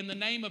boat in the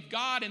name of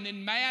God and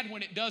then mad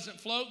when it doesn't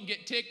float and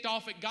get ticked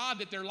off at God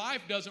that their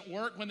life doesn't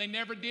work when they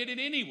never did it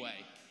anyway.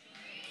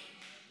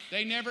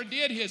 They never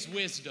did his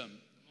wisdom.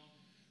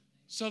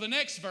 So the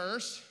next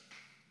verse,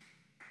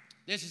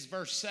 this is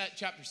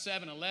chapter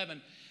 7,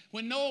 11.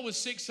 When Noah was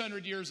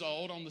 600 years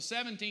old, on the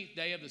 17th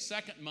day of the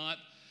second month,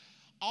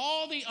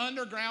 all the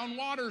underground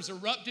waters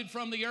erupted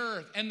from the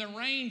earth, and the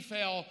rain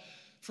fell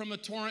from the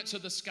torrents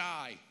of the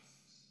sky.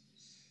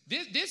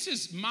 This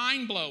is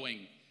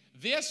mind-blowing.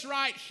 This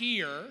right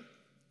here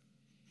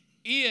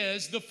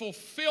is the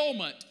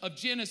fulfillment of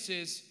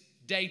Genesis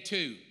day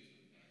 2.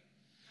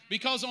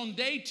 Because on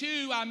day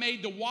 2, I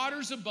made the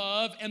waters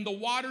above and the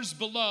waters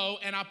below,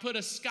 and I put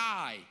a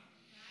sky.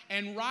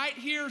 And right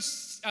here,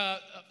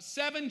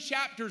 7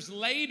 chapters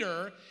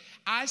later,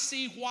 I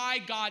see why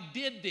God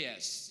did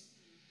this.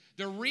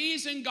 The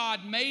reason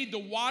God made the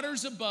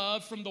waters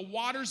above from the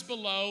waters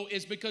below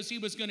is because he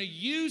was going to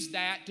use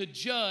that to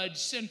judge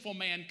sinful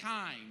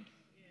mankind.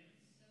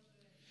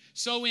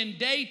 So in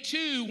day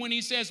 2, when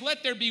he says,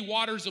 let there be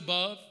waters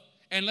above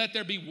and let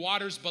there be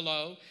waters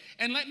below,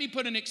 and let me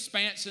put an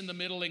expanse in the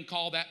middle and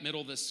call that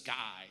middle the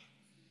sky.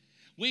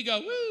 We go,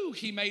 woo,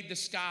 he made the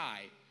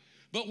sky.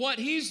 But what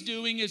he's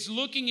doing is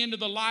looking into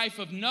the life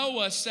of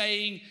Noah,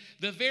 saying,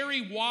 the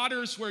very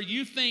waters where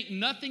you think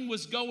nothing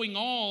was going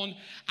on,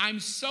 I'm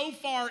so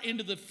far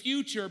into the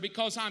future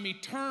because I'm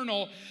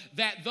eternal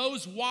that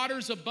those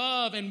waters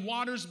above and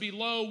waters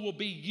below will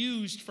be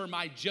used for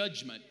my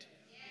judgment.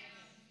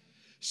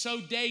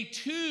 So day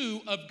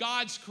 2 of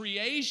God's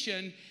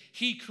creation,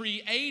 he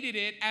created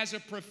it as a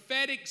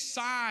prophetic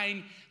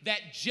sign that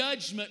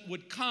judgment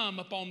would come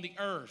upon the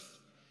earth.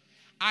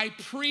 I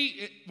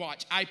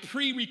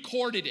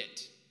pre-recorded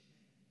it.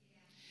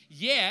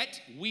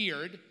 Yet,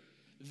 weird,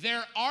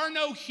 there are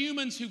no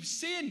humans who've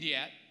sinned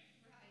yet.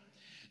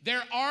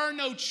 There are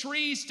no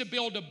trees to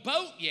build a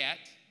boat yet.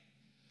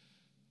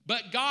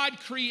 But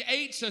God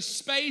creates a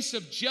space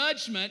of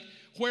judgment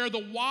where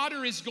the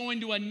water is going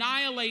to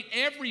annihilate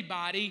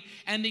everybody,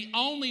 and the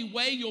only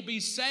way you'll be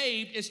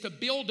saved is to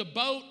build a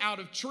boat out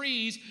of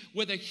trees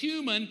with a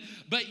human,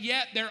 but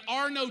yet there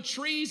are no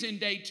trees in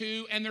day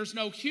 2, and there's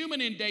no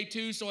human in day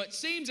 2, so it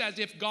seems as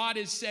if God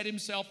has set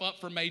himself up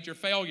for major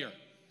failure.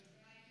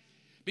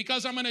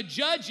 Because I'm going to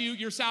judge you,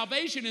 your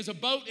salvation is a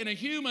boat and a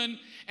human,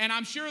 and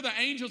I'm sure the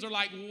angels are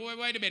like,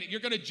 wait a minute, you're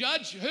going to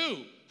judge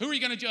who? Who are you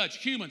going to judge?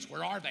 Humans,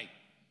 where are they?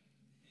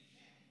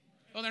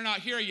 Well, they're not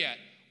here yet.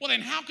 Well,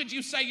 then how could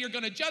you say you're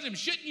going to judge them?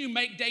 Shouldn't you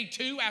make day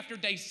 2 after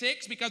day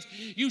 6? Because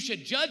you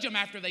should judge them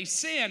after they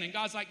sin. And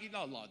God's like,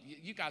 Lord,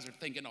 you guys are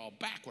thinking all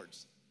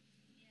backwards.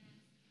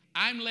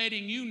 I'm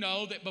letting you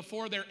know that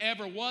before there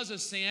ever was a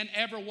sin,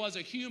 ever was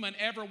a human,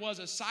 ever was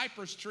a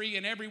cypress tree,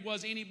 and ever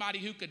was anybody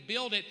who could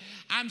build it,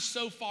 I'm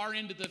so far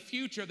into the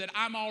future that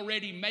I'm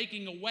already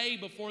making a way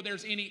before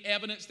there's any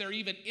evidence there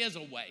even is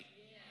a way.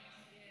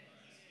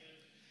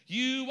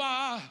 You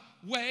are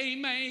way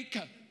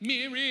maker,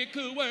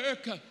 miracle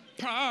worker,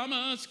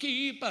 promise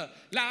keeper,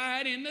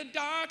 light in the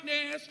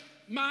darkness,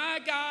 my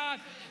God,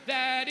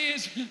 that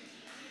is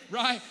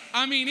Right?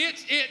 I mean,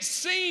 it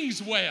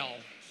sings well.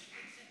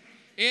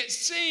 It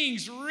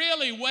sings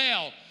really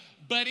well.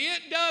 But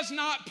it does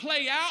not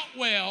play out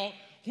well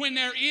when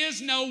there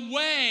is no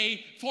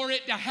way for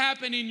it to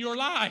happen in your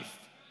life.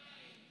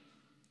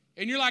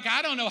 And you're like,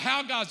 I don't know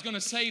how God's going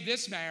to save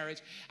this marriage.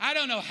 I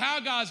don't know how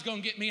God's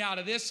going to get me out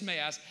of this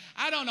mess.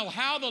 I don't know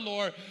how the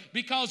Lord,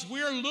 because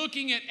we're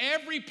looking at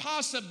every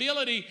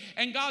possibility,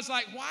 and God's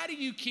like, why do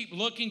you keep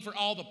looking for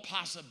all the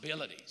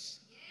possibilities?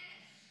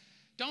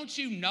 Don't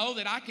you know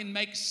that I can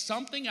make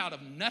something out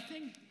of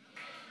nothing?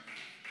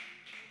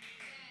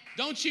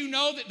 Don't you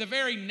know that the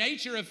very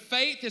nature of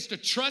faith is to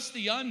trust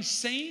the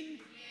unseen?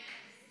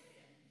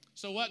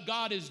 So what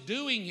God is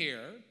doing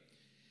here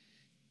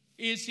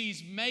is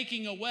he's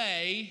making a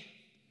way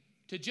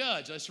to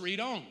judge. Let's read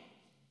on.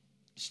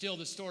 Still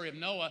the story of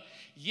Noah.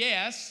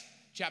 Yes,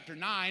 chapter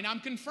 9, I'm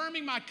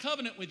confirming my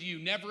covenant with you.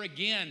 Never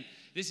again,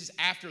 this is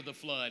after the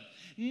flood.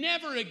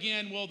 Never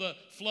again will the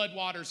flood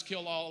waters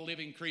kill all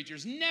living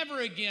creatures. Never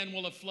again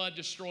will a flood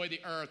destroy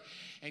the earth.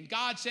 And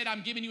God said,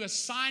 I'm giving you a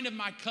sign of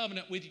my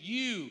covenant with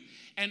you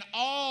and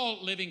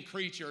all living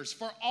creatures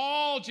for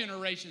all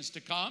generations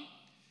to come.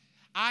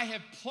 I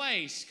have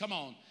placed, come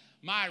on,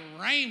 my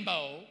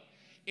rainbow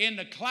in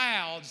the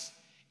clouds.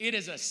 It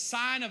is a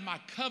sign of my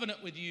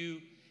covenant with you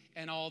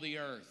and all the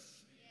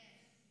earth.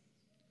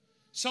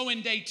 So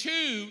in day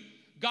 2,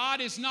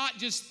 God is not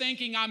just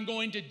thinking I'm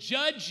going to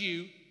judge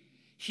you.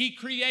 He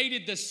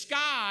created the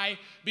sky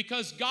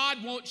because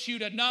God wants you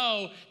to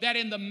know that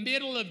in the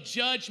middle of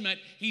judgment,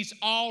 he's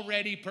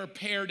already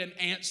prepared an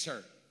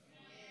answer.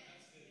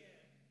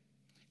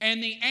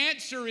 And the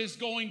answer is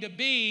going to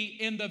be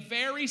in the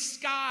very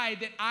sky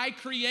that I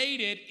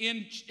created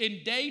in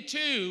day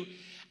 2,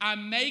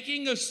 I'm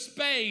making a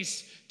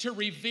space to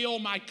reveal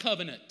my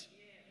covenant.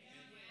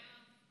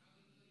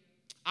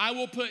 I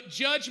will put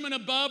judgment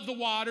above the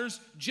waters,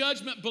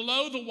 judgment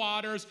below the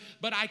waters,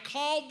 but I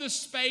called the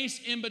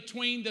space in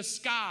between the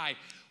sky.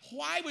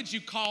 Why would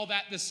you call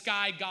that the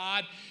sky,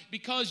 God?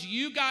 Because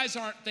you guys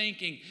aren't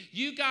thinking.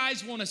 You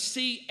guys want to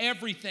see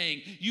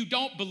everything. You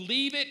don't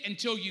believe it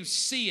until you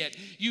see it.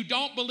 You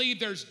don't believe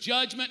there's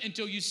judgment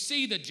until you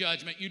see the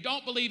judgment. You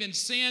don't believe in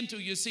sin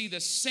until you see the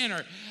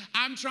sinner.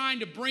 I'm trying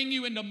to bring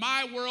you into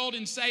my world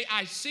and say,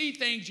 I see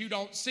things you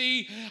don't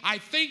see. I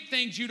think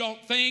things you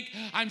don't think.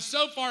 I'm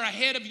so far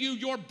ahead of you,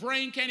 your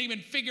brain can't even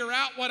figure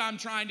out what I'm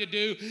trying to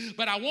do.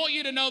 But I want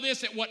you to know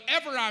this, that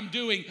whatever I'm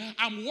doing,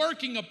 I'm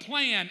working a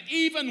plan,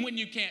 even when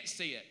you can't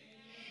see it.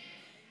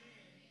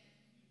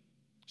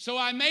 So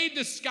I made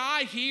the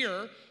sky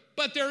here,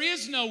 but there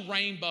is no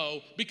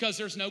rainbow because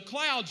there's no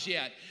clouds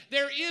yet.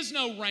 There is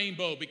no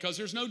rainbow because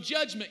there's no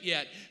judgment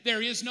yet.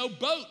 There is no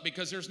boat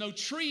because there's no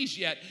trees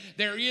yet.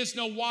 There is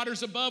no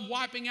waters above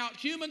wiping out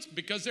humans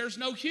because there's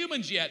no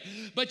humans yet.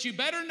 But you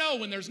better know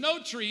when there's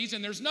no trees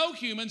and there's no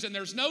humans and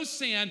there's no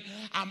sin,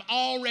 I'm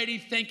already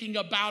thinking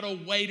about a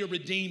way to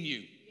redeem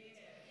you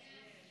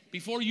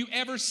before you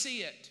ever see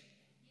it.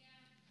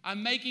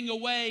 I'm making a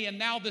way, and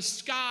now the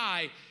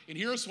sky, and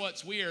here's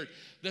what's weird.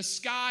 The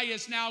sky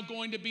is now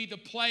going to be the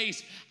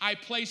place I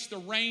place the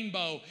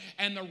rainbow,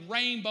 and the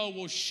rainbow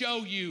will show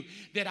you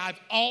that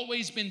I've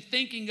always been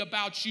thinking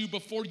about you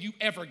before you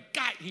ever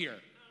got here.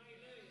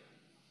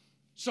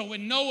 So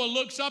when Noah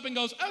looks up and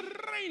goes, a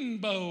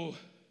rainbow,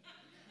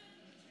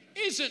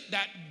 isn't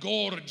that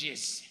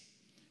gorgeous?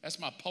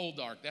 That's my pole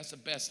dart. That's the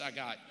best I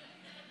got.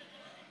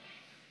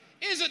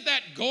 Isn't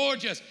that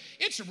gorgeous?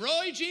 It's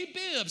Roy G.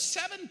 Biv,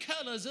 7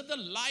 colors of the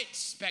light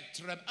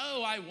spectrum.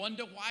 Oh, I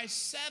wonder why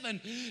 7?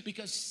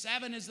 Because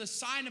 7 is the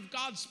sign of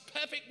God's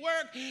perfect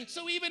work.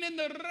 So even in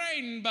the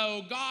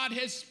rainbow, God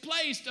has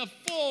placed a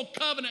full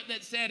covenant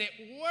that said it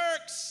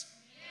works.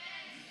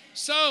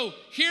 So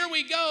here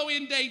we go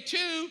in day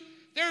 2.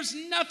 There's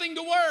nothing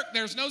to work.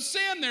 There's no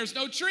sin. There's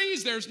no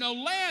trees. There's no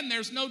land.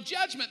 There's no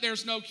judgment.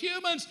 There's no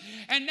humans.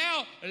 And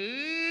now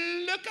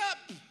look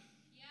up.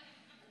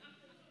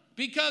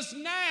 Because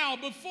now,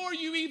 before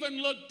you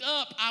even looked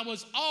up, I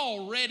was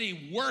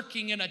already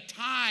working in a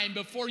time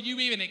before you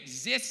even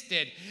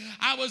existed.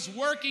 I was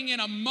working in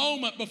a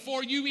moment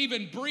before you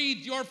even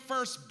breathed your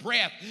first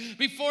breath.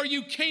 Before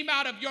you came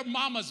out of your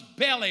mama's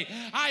belly,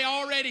 I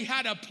already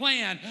had a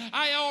plan.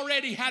 I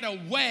already had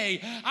a way.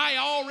 I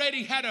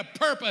already had a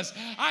purpose.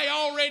 I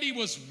already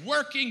was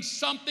working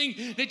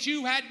something that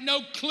you had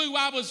no clue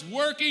I was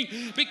working,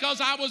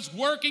 because I was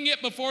working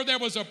it before there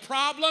was a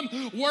problem,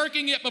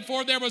 working it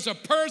before there was a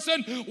person,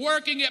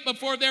 working it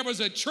before there was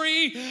a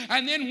tree.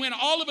 And then when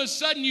all of a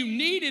sudden you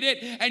needed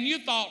it and you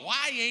thought,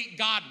 why ain't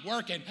God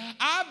working?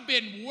 I've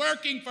been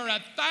working for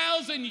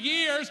 1,000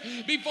 years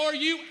before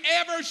you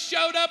ever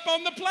showed up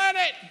on the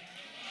planet.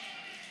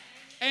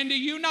 And do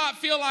you not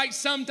feel like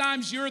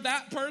sometimes you're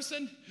that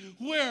person?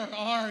 Where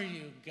are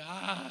you,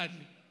 God?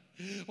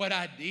 When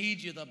I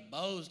need you the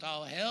most,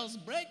 all hell's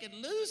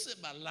breaking loose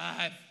in my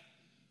life.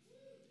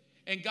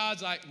 And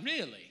God's like,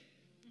 really?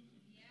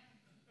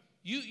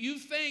 You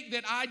think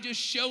that I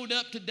just showed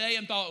up today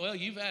and thought, well,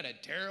 you've had a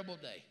terrible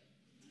day.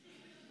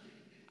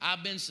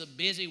 I've been so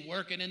busy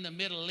working in the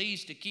Middle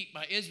East to keep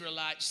my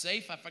Israelites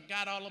safe, I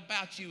forgot all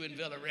about you in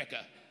Villa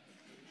Rica.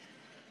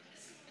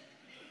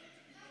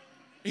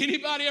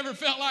 Anybody ever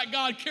felt like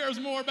God cares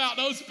more about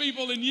those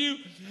people than you?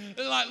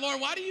 They're like,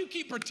 Lord, why do you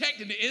keep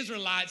protecting the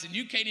Israelites and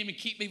you can't even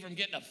keep me from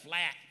getting a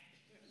flat?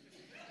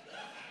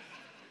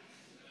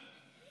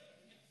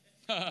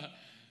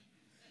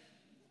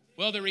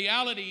 Well, the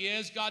reality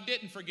is God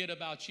didn't forget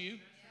about you.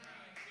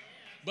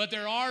 But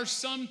there are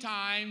some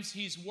times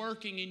He's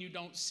working and you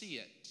don't see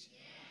it.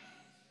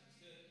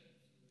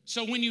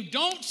 So when you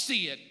don't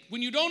see it,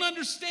 when you don't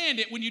understand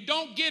it, when you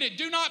don't get it,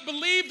 do not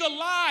believe the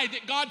lie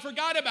that God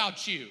forgot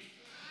about you.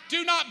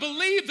 Do not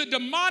believe the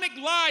demonic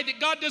lie that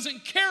God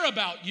doesn't care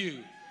about you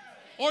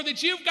or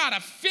that you've got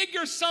to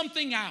figure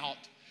something out.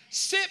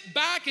 Sit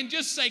back and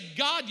just say,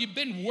 God, you've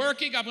been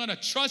working. I'm going to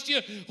trust you.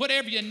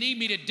 Whatever you need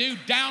me to do,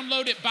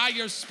 download it by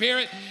your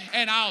Spirit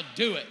and I'll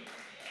do it.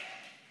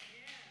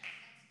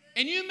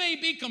 And you may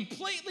be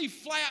completely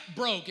flat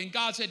broke and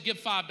God said, give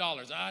 $5.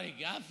 I already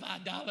got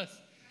 $5.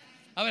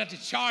 I would have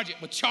to charge it.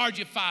 We'll charge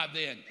you $5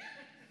 then.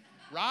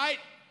 Right?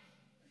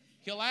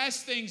 He'll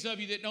ask things of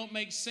you that don't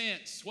make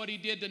sense. What He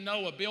did to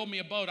Noah, build me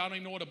a boat. I don't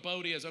even know what a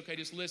boat is. Okay,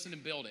 just listen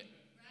and build it.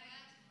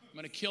 I'm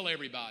going to kill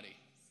everybody.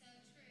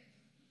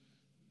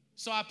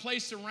 So I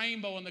placed a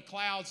rainbow in the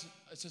clouds.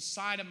 It's a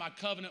sign of my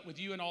covenant with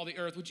you and all the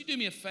earth. Would you do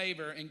me a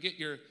favor and get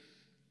your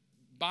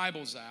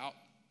Bibles out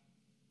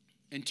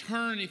and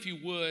turn, if you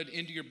would,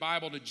 into your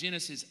Bible to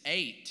Genesis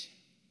 8.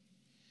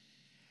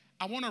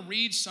 I want to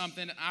read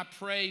something. I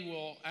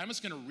pray I'm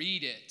just going to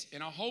read it,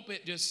 and I hope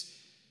it just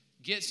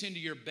gets into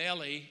your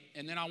belly,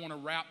 and then I want to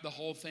wrap the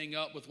whole thing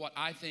up with what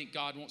I think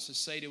God wants to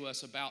say to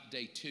us about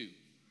day 2.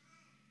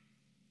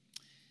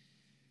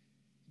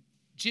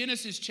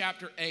 Genesis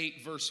chapter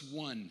 8, verse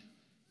 1.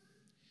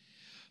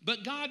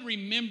 But God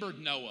remembered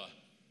Noah.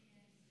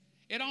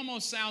 It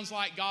almost sounds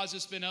like God's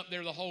just been up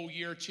there the whole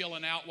year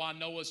chilling out while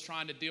Noah's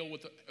trying to deal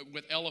with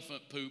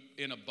elephant poop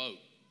in a boat.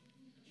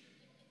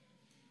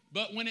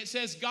 But when it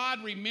says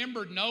God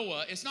remembered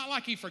Noah, it's not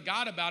like He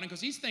forgot about him,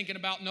 because He's thinking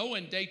about Noah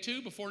in day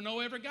 2 before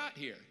Noah ever got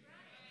here.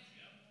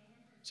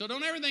 So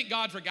don't ever think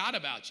God forgot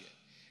about you.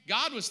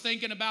 God was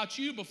thinking about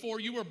you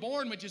before you were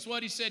born, which is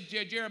what He said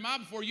to Jeremiah,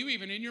 before you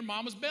even in your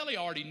mama's belly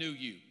already knew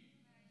you.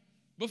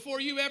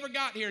 Before you ever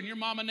got here, and your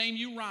mama named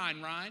you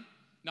Ryan.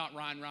 Not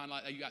Ryan,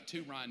 like you got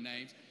 2 Ryan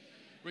names.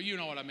 Well, you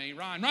know what I mean.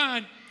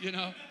 Ryan, you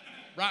know.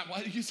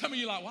 Ryan, some of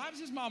you are like, why does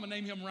his mama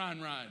name him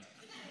Ryan?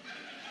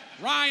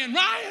 Ryan,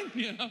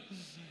 you know.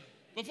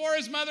 Before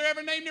his mother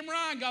ever named him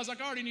Ryan, God's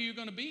like, I already knew you were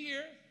going to be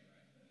here.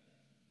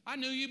 I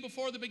knew you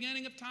before the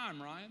beginning of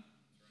time, Ryan.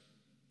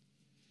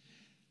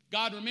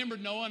 God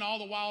remembered Noah and all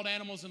the wild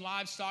animals and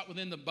livestock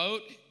within the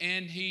boat,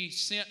 and He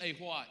sent a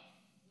what?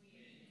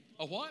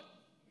 A what?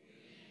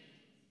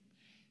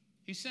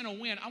 He sent a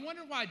wind. I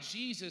wonder why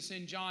Jesus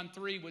in John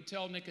 3 would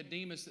tell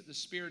Nicodemus that the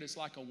Spirit is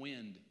like a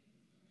wind.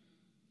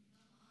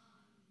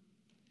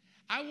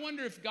 I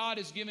wonder if God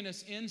has given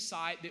us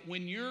insight that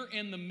when you're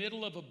in the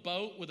middle of a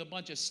boat with a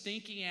bunch of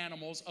stinky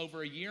animals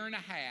over a year and a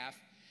half,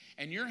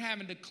 and you're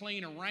having to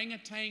clean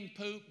orangutan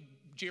poop,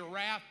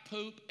 giraffe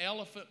poop,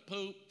 elephant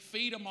poop,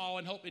 feed them all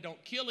and hope they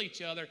don't kill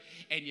each other,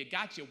 and you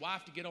got your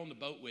wife to get on the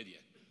boat with you.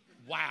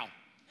 Wow.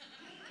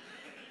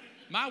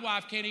 My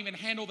wife can't even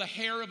handle the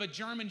hair of a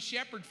German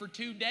shepherd for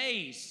 2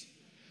 days,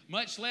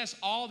 much less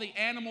all the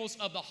animals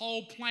of the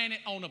whole planet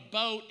on a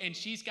boat, and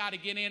she's got to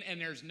get in, and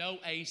there's no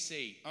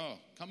AC. Oh,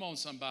 come on,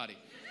 somebody.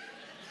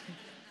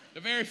 The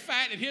very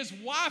fact that his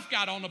wife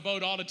got on the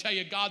boat ought to tell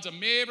you God's a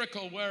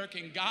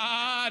miracle-working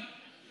God.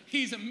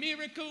 He's a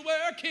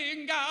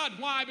miracle-working God.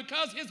 Why?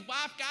 Because his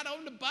wife got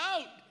on the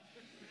boat.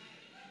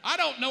 I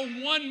don't know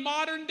one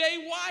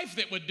modern-day wife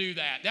that would do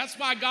that. That's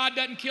why God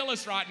doesn't kill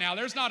us right now.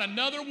 There's not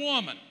another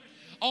woman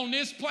on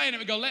this planet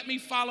would go, let me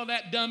follow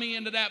that dummy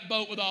into that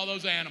boat with all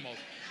those animals.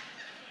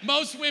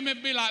 Most women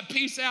would be like,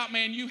 peace out,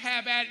 man. You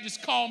have at it.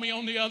 Just call me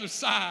on the other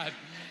side.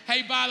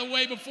 Hey, by the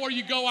way, before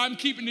you go, I'm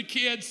keeping the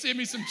kids. Send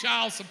me some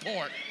child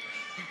support.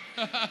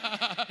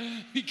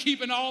 Be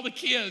keeping all the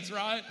kids,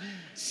 right?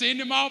 Send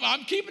them off.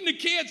 I'm keeping the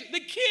kids. The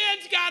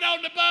kids got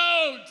on the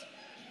boat.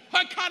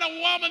 What kind of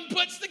woman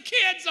puts the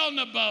kids on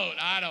the boat?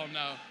 I don't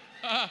know.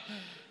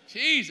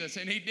 Jesus,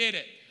 and He did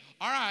it.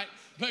 All right,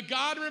 but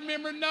God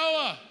remembered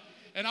Noah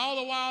and all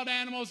the wild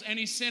animals, and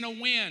He sent a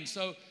wind.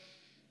 So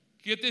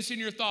get this in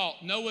your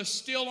thought. Noah's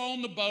still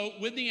on the boat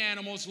with the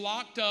animals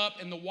locked up,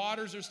 and the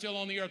waters are still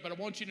on the earth. But I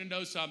want you to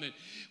know something.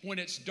 When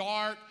it's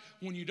dark,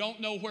 when you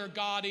don't know where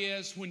God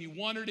is, when you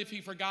wondered if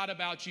He forgot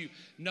about you,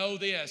 know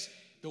this: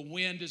 the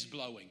wind is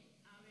blowing.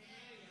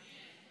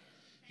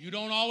 You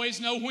don't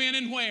always know when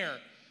and where,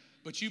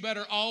 but you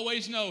better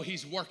always know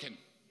He's working.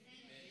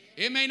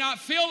 It may not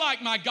feel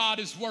like my God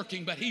is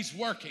working, but He's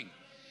working.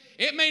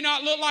 It may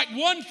not look like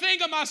one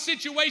thing of my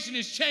situation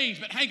has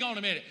changed, but hang on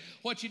a minute.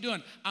 What you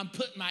doing? I'm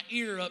putting my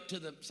ear up to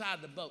the side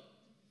of the boat.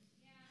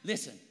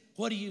 Listen,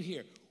 what do you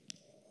hear?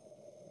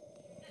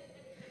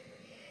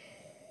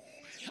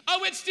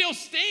 Oh, it still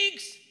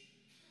stinks.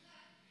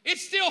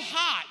 It's still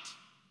hot.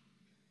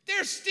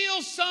 There's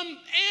still some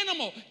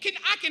animal.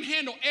 I can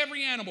handle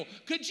every animal.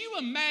 Could you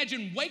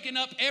imagine waking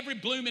up every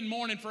blooming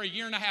morning for a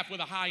year and a half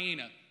with a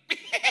hyena?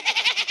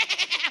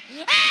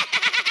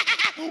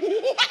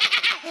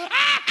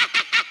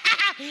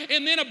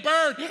 And then a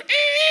bird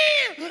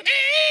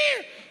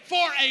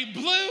for a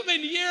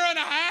blooming year and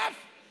a half.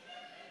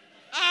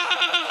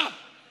 I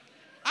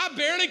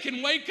barely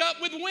can wake up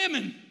with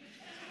women.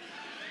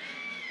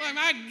 Like,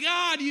 my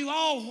God, you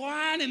all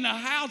whine in the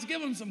house.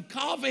 Give them some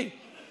coffee.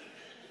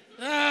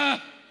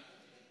 But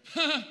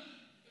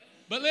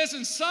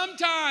listen,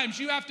 sometimes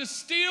you have to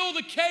steal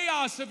the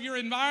chaos of your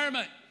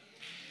environment.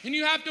 And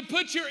you have to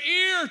put your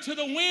ear to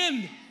the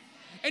wind.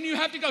 And you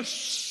have to go,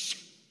 shh,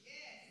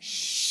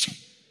 shh,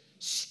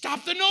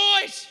 stop the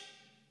noise.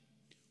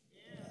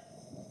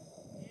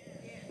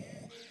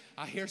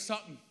 I hear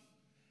something.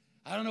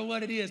 I don't know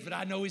what it is, but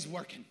I know He's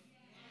working.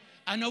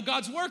 I know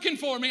God's working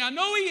for me. I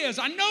know He is.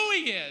 I know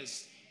He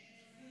is.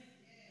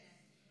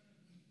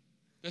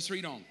 Let's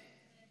read on.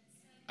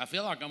 I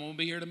feel like I'm going to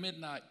be here to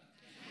midnight.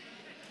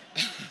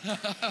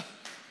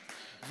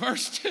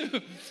 Verse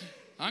 2.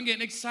 I'm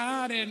getting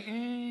excited.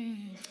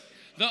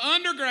 The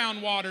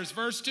underground waters,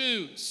 verse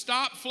 2,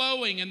 stop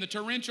flowing and the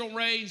torrential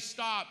rains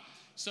stop.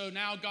 So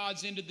now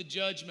God's ended the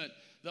judgment.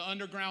 The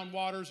underground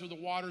waters are the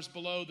waters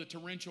below. The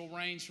torrential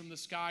rains from the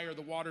sky are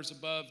the waters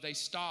above. They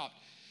stopped.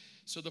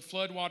 So the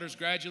flood waters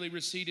gradually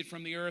receded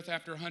from the earth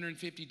after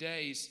 150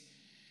 days.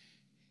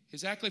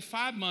 Exactly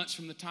 5 months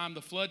from the time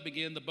the flood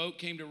began, the boat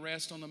came to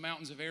rest on the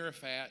mountains of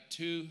Ararat,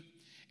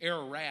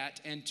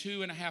 and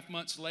 2.5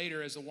 months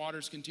later, as the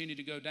waters continued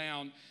to go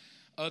down,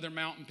 other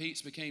mountain peaks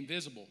became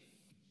visible.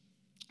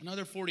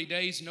 Another 40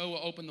 days,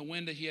 Noah opened the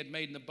window he had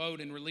made in the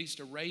boat and released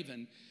a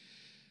raven.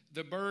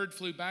 The bird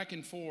flew back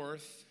and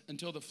forth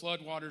until the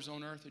flood waters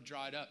on earth had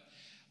dried up.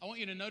 I want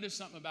you to notice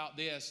something about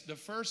this. The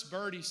first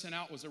bird he sent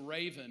out was a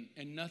raven,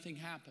 and nothing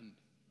happened.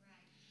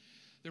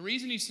 The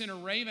reason he sent a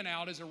raven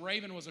out is a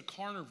raven was a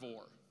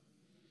carnivore.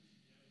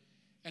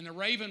 And the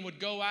raven would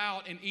go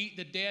out and eat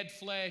the dead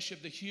flesh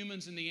of the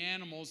humans and the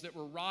animals that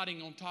were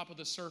rotting on top of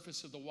the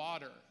surface of the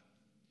water.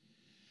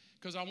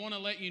 Because I want to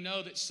let you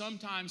know that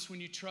sometimes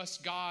when you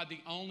trust God, the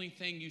only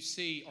thing you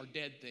see are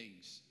dead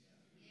things.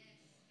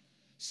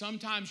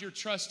 Sometimes you're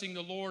trusting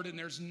the Lord and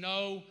there's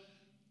no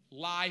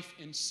life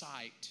in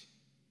sight.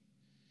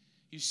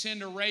 You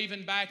send a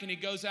raven back and he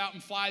goes out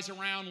and flies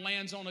around,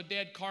 lands on a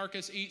dead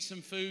carcass, eats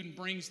some food, and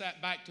brings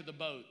that back to the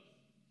boat.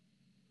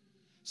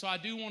 So I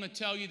do want to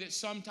tell you that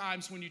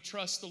sometimes when you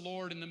trust the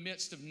Lord in the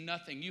midst of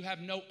nothing, you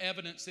have no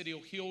evidence that He'll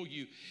heal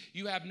you.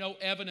 You have no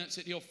evidence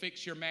that He'll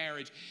fix your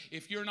marriage.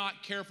 If you're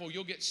not careful,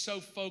 you'll get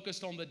so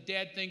focused on the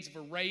dead things of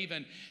a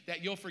raven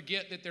that you'll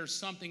forget that there's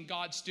something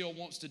God still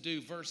wants to do.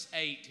 Verse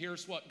 8,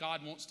 here's what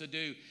God wants to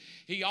do.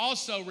 He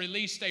also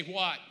released a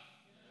what?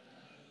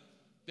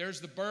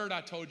 There's the bird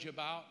I told you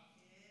about.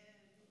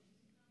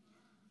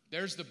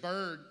 There's the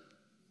bird.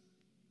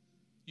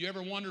 You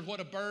ever wondered what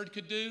a bird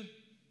could do?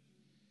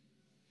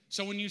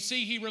 So when you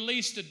see He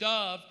released a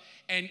dove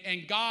and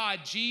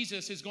God,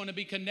 Jesus, is going to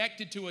be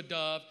connected to a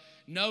dove,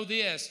 know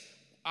this.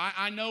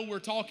 I know we're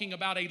talking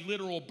about a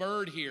literal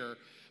bird here,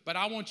 but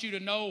I want you to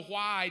know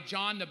why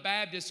John the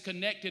Baptist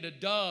connected a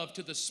dove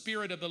to the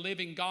Spirit of the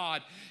living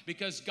God,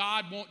 because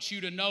God wants you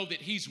to know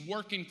that He's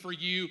working for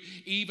you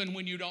even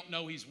when you don't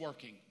know He's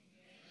working.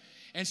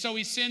 And so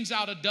He sends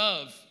out a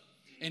dove.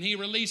 And He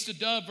released a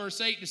dove, verse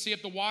 8, to see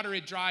if the water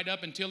had dried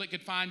up until it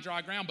could find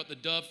dry ground. But the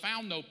dove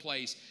found no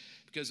place,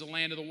 because the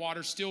land of the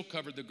water still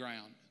covered the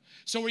ground.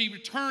 So He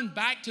returned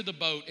back to the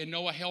boat, and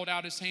Noah held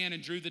out his hand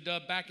and drew the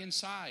dove back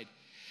inside.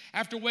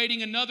 After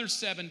waiting another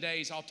 7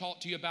 days, I'll talk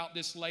to you about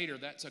this later.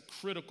 That's a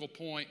critical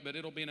point, but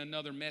it'll be in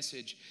another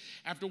message.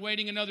 After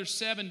waiting another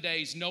 7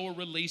 days, Noah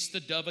released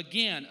the dove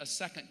again a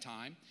second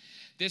time.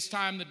 This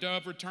time the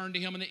dove returned to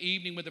him in the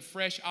evening with a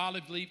fresh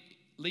olive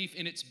leaf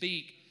in its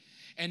beak.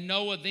 And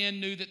Noah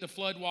then knew that the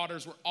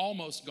floodwaters were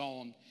almost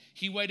gone.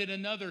 He waited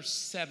another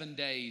 7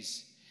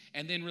 days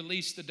and then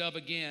released the dove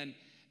again.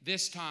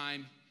 This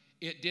time,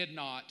 it did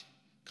not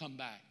come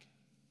back.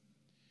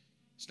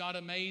 It's not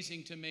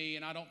amazing to me,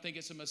 and I don't think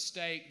it's a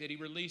mistake, that He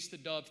released the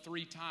dove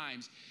 3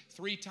 times.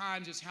 3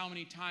 times is how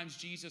many times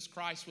Jesus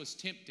Christ was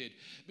tempted.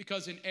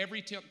 Because in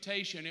every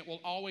temptation, it will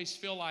always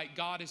feel like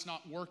God is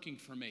not working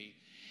for me.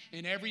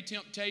 In every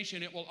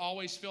temptation, it will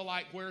always feel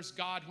like, where's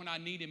God when I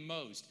need Him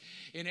most?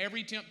 In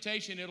every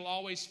temptation, it'll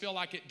always feel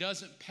like it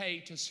doesn't pay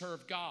to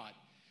serve God.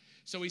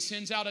 So He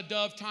sends out a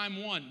dove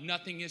time 1.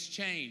 Nothing has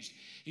changed.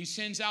 He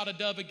sends out a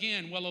dove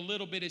again. Well, a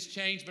little bit has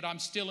changed, but I'm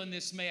still in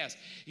this mess.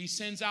 He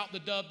sends out the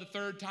dove the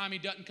 3rd time. He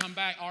doesn't come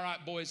back. All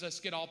right, boys, let's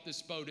get off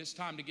this boat. It's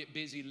time to get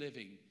busy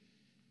living.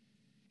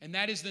 And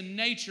that is the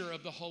nature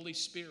of the Holy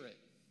Spirit.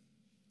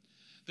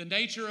 The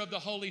nature of the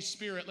Holy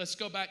Spirit, let's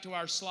go back to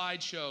our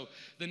slideshow.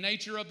 The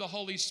nature of the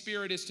Holy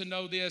Spirit is to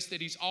know this, that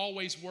He's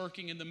always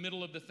working in the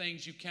middle of the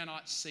things you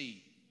cannot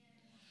see.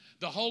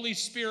 The Holy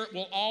Spirit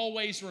will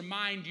always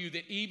remind you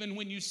that even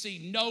when you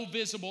see no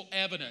visible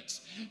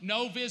evidence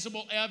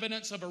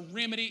of a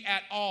remedy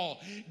at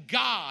all,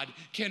 God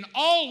can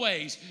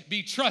always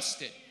be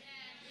trusted.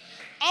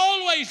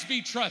 always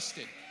be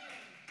trusted.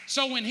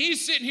 So when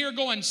he's sitting here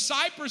going,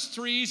 cypress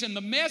trees and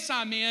the mess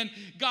I'm in,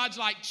 God's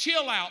like,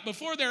 chill out.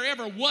 Before there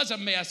ever was a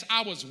mess,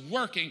 I was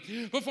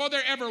working. Before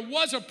there ever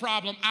was a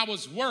problem, I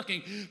was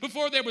working.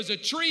 Before there was a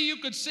tree you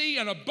could see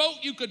and a boat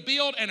you could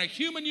build and a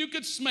human you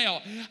could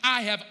smell,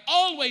 I have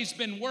always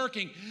been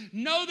working.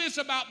 Know this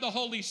about the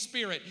Holy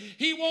Spirit.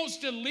 He wants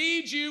to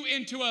lead you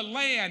into a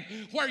land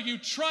where you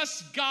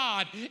trust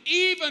God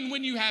even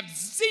when you have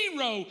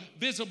zero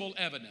visible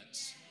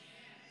evidence.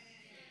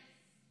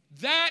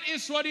 That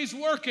is what he's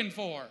working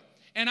for.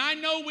 And I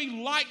know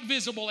we like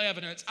visible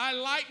evidence. I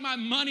like my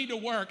money to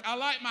work. I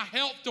like my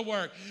health to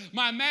work,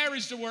 my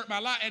marriage to work, my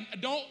life. And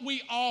don't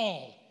we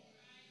all?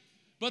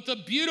 But the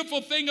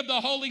beautiful thing of the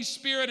Holy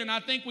Spirit, and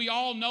I think we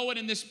all know it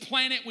in this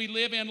planet we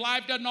live in,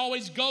 life doesn't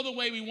always go the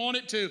way we want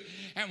it to.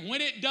 And when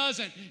it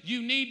doesn't,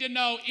 you need to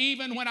know,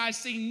 even when I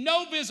see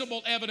no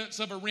visible evidence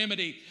of a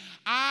remedy,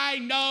 I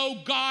know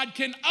God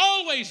can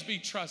always be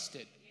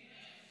trusted.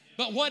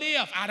 But what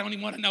if? I don't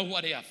even want to know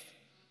what if.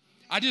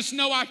 I just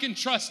know I can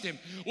trust him.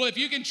 Well, if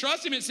you can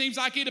trust him, it seems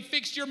like he'd have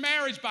fixed your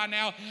marriage by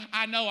now.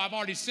 I know, I've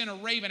already sent a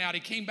raven out. He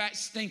came back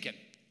stinking.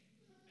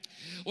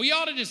 Well, you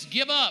ought to just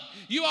give up.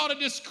 You ought to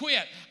just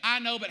quit. I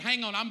know, but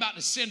hang on. I'm about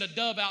to send a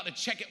dove out to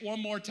check it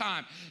one more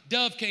time.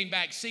 Dove came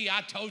back. See,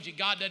 I told you,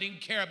 God doesn't even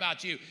care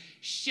about you.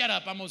 Shut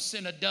up. I'm going to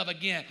send a dove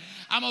again.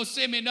 I'm going to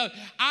send me a dove.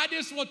 I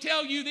just will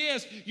tell you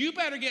this. You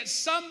better get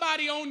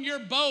somebody on your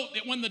boat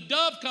that when the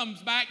dove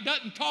comes back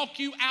doesn't talk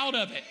you out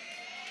of it.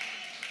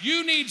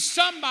 You need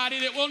somebody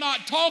that will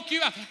not talk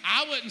you out.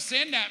 I wouldn't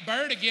send that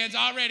bird again. It's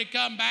already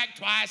come back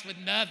twice with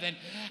nothing.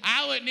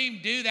 I wouldn't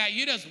even do that.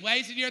 You just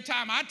wasted your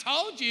time. I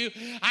told you.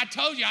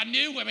 I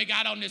knew when we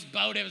got on this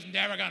boat it was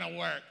never going to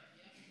work.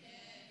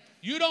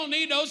 You don't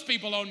need those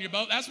people on your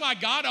boat. That's why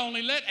God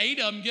only let 8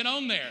 of them get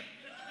on there.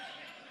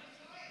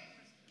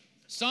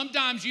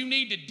 Sometimes you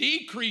need to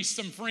decrease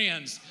some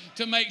friends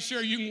to make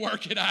sure you can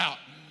work it out.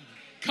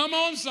 Come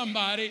on,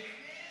 somebody.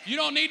 You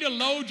don't need to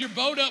load your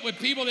boat up with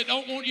people that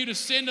don't want you to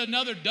send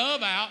another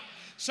dove out.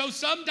 So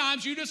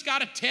sometimes you just got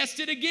to test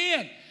it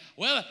again.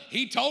 Well,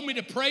 he told me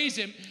to praise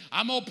him.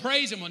 I'm going to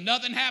praise him when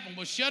nothing happened.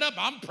 Well, shut up.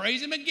 I'm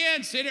praising him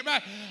again. Send it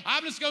right.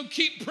 I'm just going to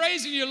keep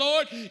praising you,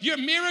 Lord. You're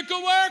a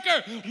miracle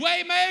worker,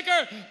 way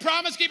maker,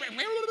 promise keeper.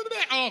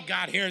 Oh,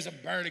 God, here's a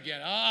bird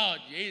again. Oh,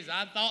 Jesus,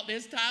 I thought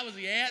this time was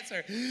the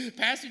answer.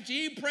 Pastor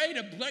G prayed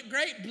a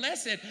great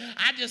blessing.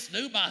 I just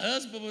knew my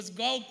husband was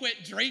going to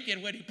quit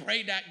drinking when he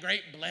prayed that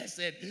great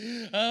blessing.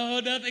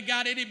 Oh, nothing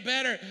got any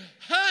better.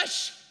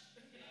 Hush.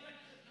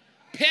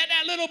 Pet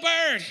that little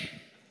bird.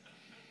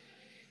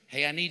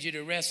 Hey, I need you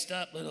to rest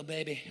up, little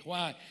baby.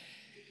 Why?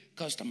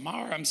 Because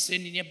tomorrow I'm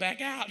sending you back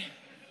out.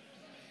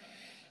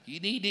 You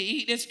need to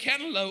eat this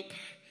cantaloupe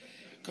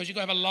because you're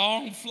going to have a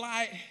long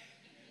flight.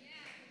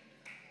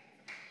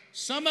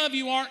 Some of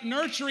you aren't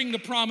nurturing the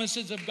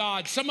promises of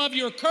God. Some of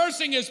you are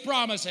cursing his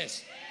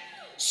promises.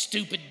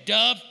 Stupid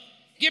dove.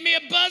 Give me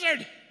a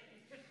buzzard.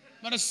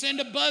 I'm going to send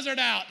a buzzard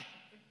out.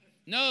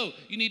 No,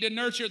 you need to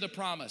nurture the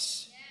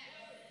promise.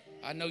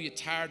 I know you're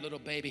tired, little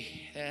baby.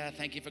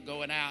 Thank you for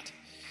going out.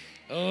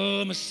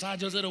 Oh, massage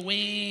those little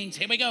wings.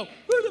 Here we go.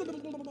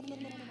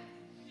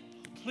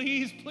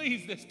 Please,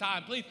 this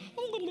time, please.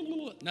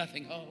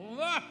 Nothing.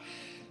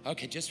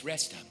 Okay, just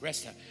rest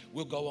up.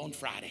 We'll go on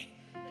Friday.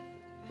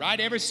 Right,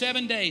 every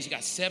 7 days. You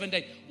got 7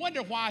 days.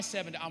 Wonder why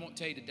 7 days. I won't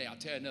tell you today. I'll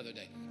tell you another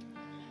day.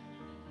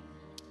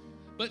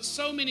 But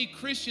so many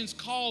Christians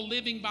call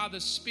living by the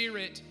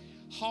Spirit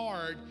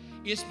hard.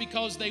 It's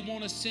because they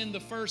want to send the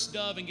first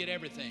dove and get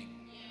everything.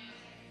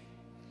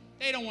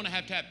 They don't want to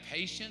have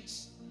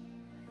patience.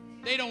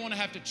 They don't want to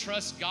have to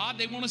trust God.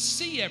 They want to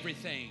see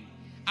everything.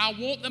 I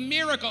want the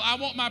miracle. I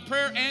want my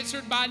prayer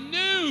answered by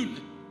noon.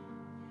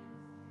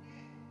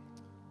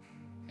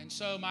 And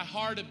so my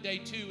heart of day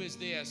 2 is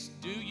this.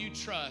 Do you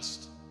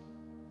trust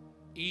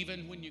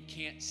even when you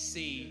can't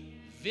see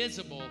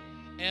visible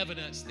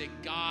evidence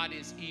that God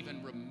is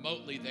even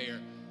remotely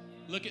there?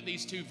 Look at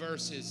these 2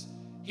 verses.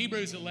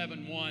 Hebrews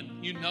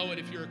 11:1. You know it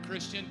if you're a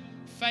Christian.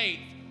 Faith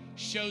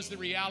shows the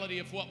reality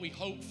of what we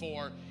hope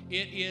for.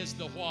 It is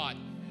the what?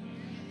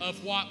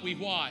 Of what we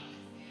what?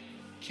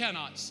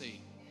 Cannot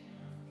see.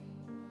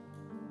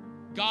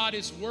 God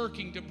is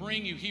working to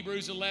bring you,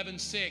 Hebrews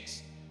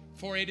 11:6,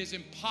 for it is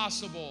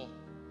impossible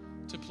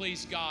to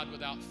please God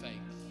without faith.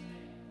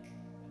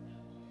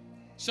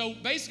 So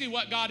basically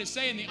what God is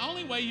saying, the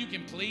only way you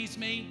can please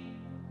me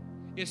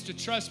is to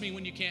trust me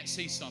when you can't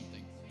see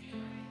something.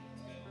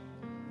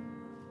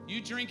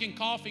 You drinking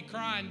coffee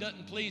crying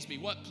doesn't please me.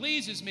 What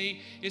pleases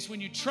me is when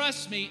you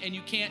trust me and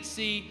you can't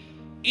see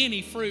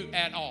any fruit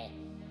at all.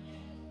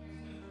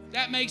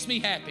 That makes me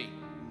happy.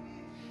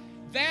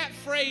 That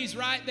phrase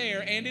right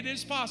there, and it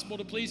is possible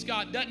to please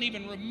God, doesn't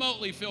even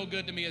remotely feel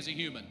good to me as a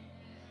human.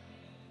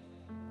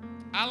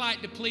 I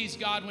like to please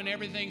God when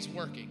everything's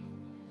working.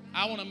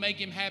 I want to make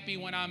him happy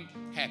when I'm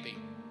happy.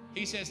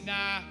 He says,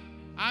 nah,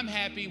 I'm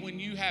happy when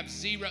you have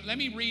zero. Let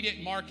me read it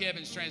in Mark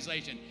Evans'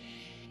 translation.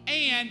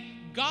 And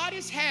God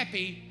is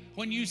happy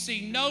when you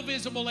see no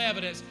visible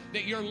evidence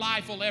that your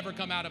life will ever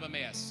come out of a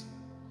mess.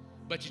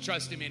 but you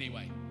trust him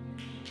anyway.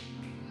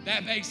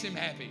 That makes him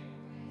happy.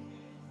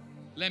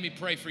 Let me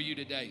pray for you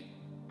today.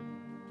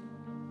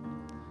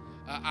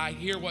 I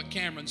hear what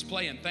Cameron's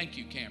playing. Thank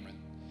you, Cameron.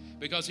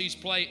 Because he's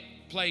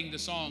playing the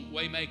song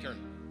Waymaker.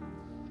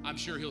 I'm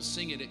sure he'll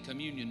sing it at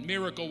communion.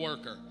 Miracle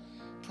worker,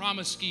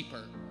 promise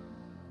keeper.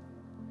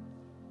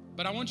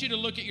 But I want you to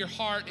look at your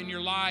heart and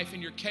your life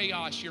and your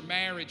chaos, your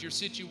marriage, your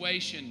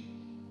situation,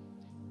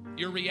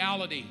 your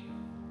reality.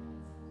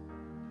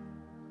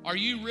 Are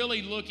you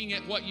really looking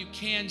at what you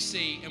can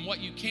see? And what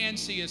you can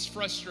see has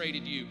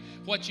frustrated you.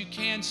 What you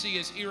can see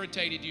has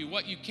irritated you.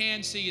 What you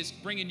can see is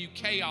bringing you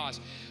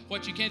chaos.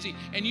 What you can see.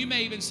 And you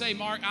may even say,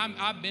 Mark,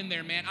 I've been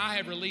there, man. I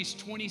have released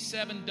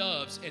 27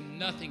 doves and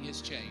nothing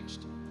has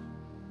changed.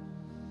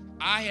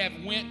 I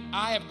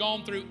have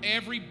gone through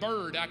every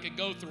bird I could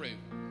go through.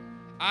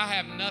 I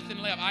have nothing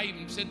left. I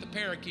even sent the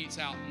parakeets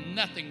out.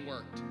 Nothing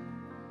worked.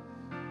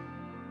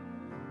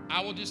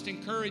 I will just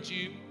encourage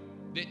you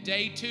that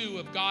day 2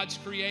 of God's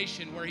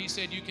creation, where he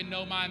said you can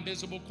know my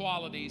invisible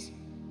qualities,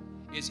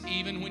 is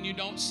even when you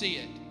don't see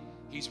it,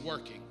 he's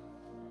working.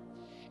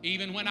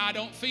 Even when I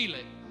don't feel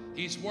it,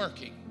 he's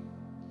working.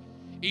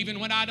 Even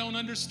when I don't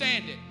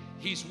understand it,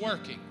 he's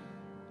working.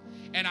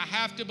 And I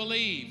have to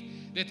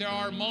believe that there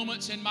are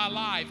moments in my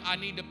life I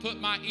need to put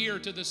my ear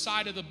to the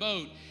side of the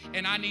boat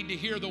and I need to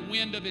hear the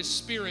wind of his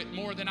spirit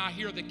more than I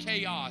hear the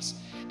chaos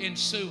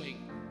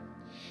ensuing.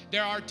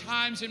 There are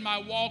times in my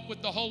walk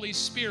with the Holy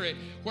Spirit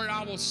where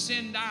I will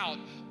send out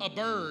a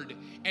bird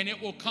and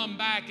it will come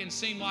back and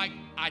seem like,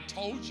 I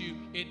told you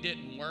it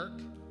didn't work.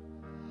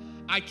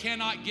 I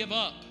cannot give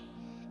up.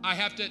 I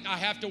have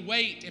to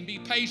wait and be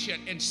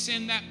patient and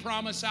send that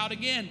promise out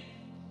again.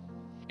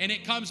 And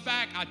it comes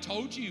back, I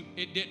told you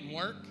it didn't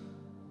work.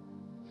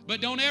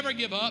 But don't ever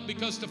give up,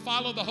 because to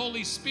follow the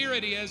Holy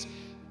Spirit is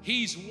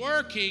he's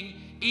working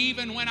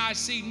even when I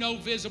see no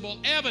visible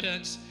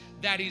evidence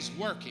that he's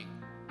working.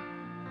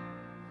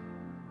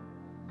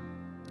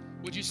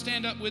 Would you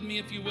stand up with me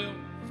if you will?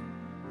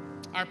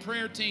 Our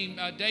prayer team,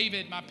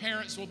 David, my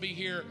parents will be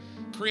here.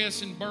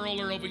 Chris and Burl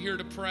are over here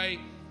to pray.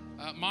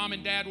 Mom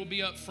and Dad will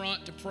be up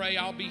front to pray.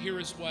 I'll be here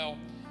as well.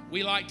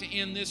 We like to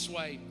end this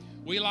way.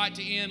 We like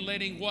to end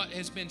letting what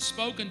has been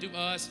spoken to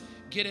us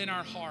get in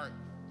our heart.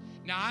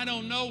 Now, I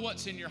don't know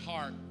what's in your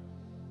heart,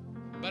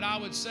 but I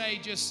would say,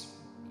 just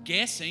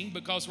guessing,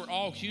 because we're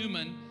all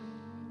human,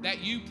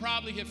 that you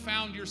probably have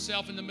found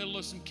yourself in the middle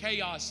of some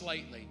chaos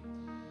lately.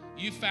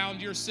 You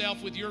found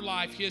yourself with your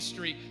life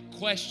history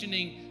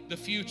questioning the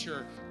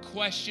future,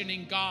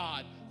 questioning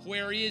God.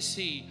 Where is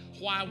he?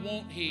 Why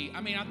won't he?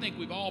 I mean, I think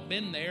we've all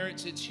been there.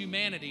 It's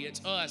humanity.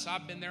 It's us.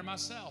 I've been there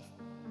myself.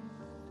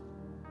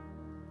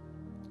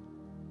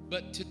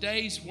 But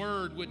today's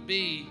word would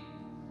be,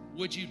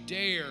 would you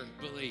dare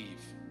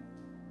believe,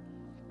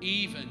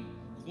 even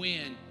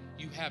when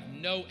you have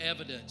no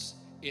evidence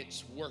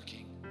it's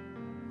working?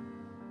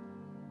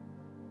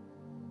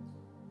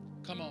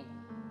 Come on.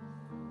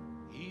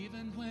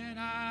 Even when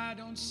I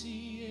don't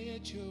see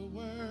it, you're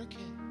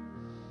working.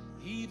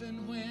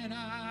 Even when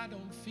I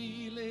don't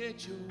feel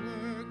it, you're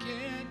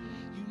working.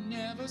 You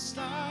never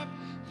stop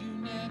working.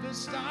 Never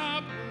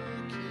stop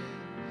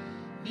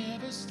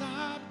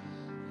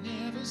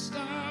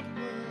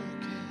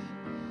working.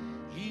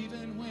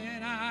 Even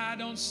when I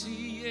don't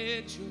see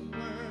it,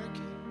 you're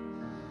working.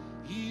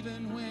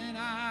 Even when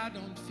I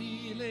don't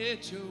feel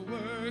it, you're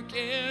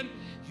working.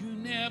 You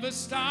never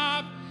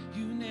stop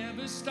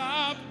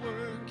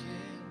working.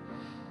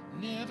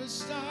 Never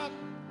stop.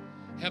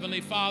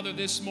 Heavenly Father,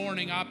 this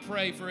morning I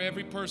pray for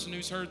every person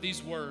who's heard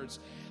these words.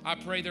 I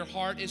pray their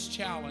heart is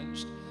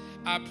challenged.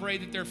 I pray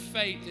that their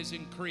faith is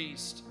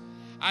increased.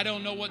 I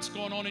don't know what's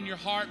going on in your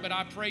heart, but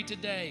I pray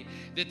today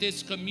that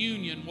this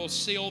communion will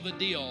seal the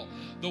deal.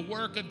 The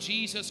work of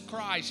Jesus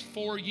Christ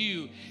for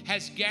you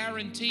has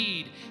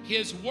guaranteed,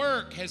 his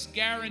work has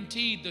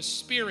guaranteed the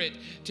Spirit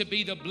to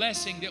be the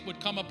blessing that would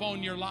come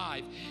upon your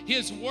life.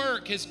 His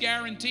work has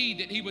guaranteed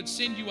that he would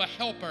send you a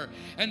helper,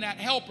 and that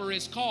helper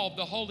is called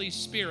the Holy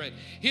Spirit.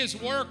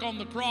 His work on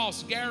the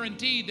cross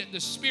guaranteed that the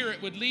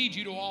Spirit would lead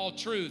you to all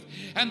truth,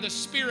 and the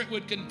Spirit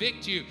would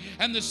convict you,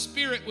 and the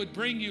Spirit would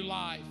bring you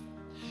life.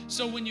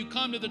 So when you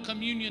come to the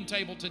communion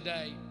table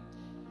today,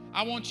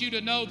 I want you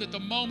to know that the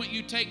moment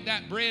you take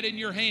that bread in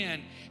your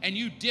hand and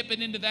you dip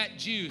it into that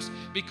juice,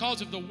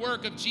 because of the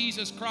work of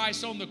Jesus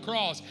Christ on the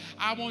cross,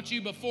 I want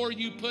you, before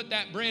you put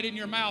that bread in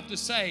your mouth, to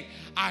say,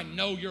 I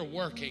know you're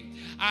working.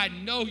 I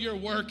know you're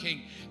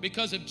working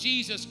because of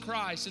Jesus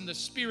Christ and the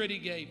Spirit he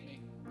gave me.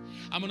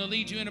 I'm going to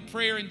lead you in a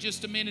prayer in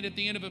just a minute. At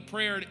the end of a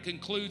prayer, it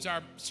concludes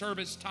our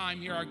service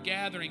time here, our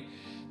gathering,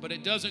 but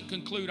it doesn't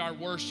conclude our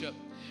worship.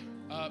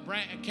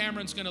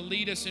 Cameron's going to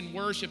lead us in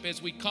worship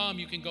as we come.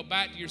 You can go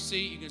back to your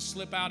seat. You can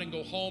slip out and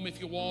go home if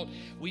you want.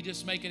 We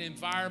just make an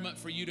environment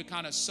for you to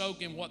kind of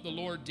soak in what the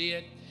Lord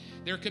did.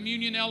 There are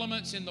communion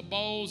elements in the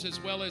bowls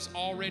as well as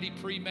already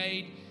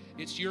pre-made.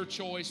 It's your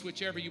choice,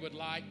 whichever you would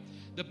like.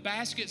 The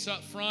baskets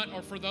up front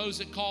are for those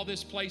that call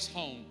this place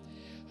home.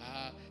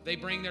 They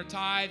bring their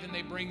tithe and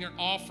they bring their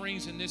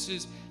offerings, and this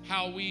is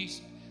how we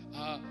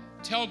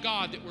Tell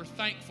God that we're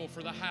thankful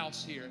for the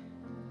house here.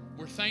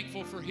 We're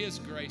thankful for His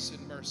grace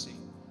and mercy.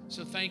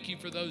 So thank you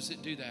for those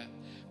that do that.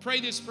 Pray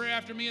this prayer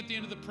after me. At the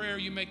end of the prayer,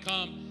 you may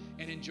come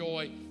and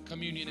enjoy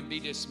communion and be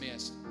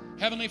dismissed.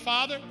 Heavenly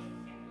Father,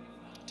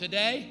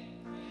 today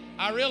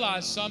I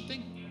realize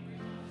something.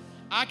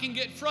 I can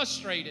get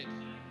frustrated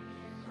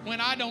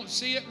when I don't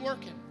see it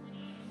working.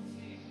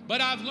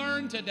 But I've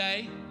learned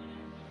today,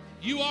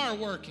 you are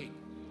working,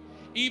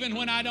 even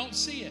when I don't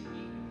see it.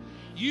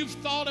 You've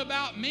thought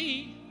about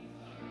me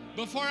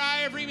before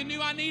I ever even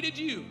knew I needed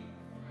you.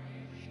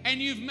 And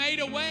you've made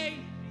a way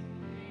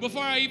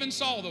before I even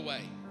saw the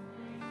way.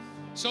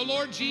 So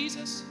Lord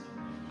Jesus,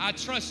 I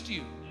trust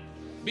you.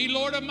 Be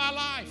Lord of my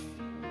life.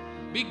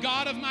 Be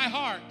God of my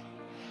heart.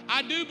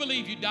 I do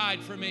believe you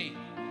died for me.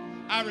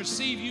 I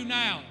receive you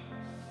now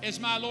as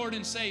my Lord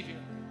and Savior.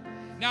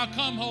 Now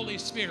come, Holy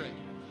Spirit,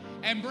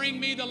 and bring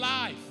me the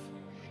life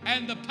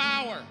and the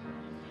power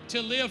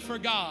to live for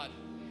God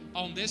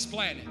on this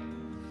planet.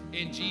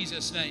 In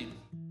Jesus' name.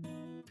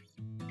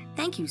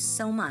 Thank you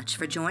so much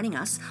for joining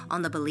us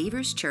on the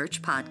Believers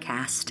Church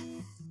podcast.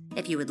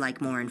 If you would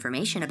like more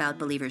information about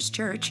Believers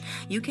Church,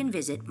 you can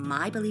visit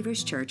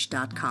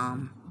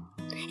mybelieverschurch.com.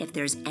 If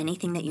there's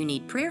anything that you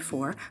need prayer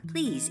for,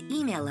 please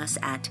email us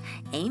at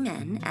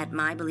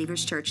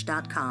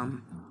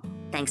amen@mybelieverschurch.com.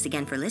 Thanks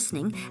again for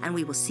listening, and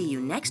we will see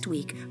you next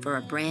week for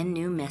a brand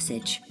new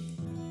message.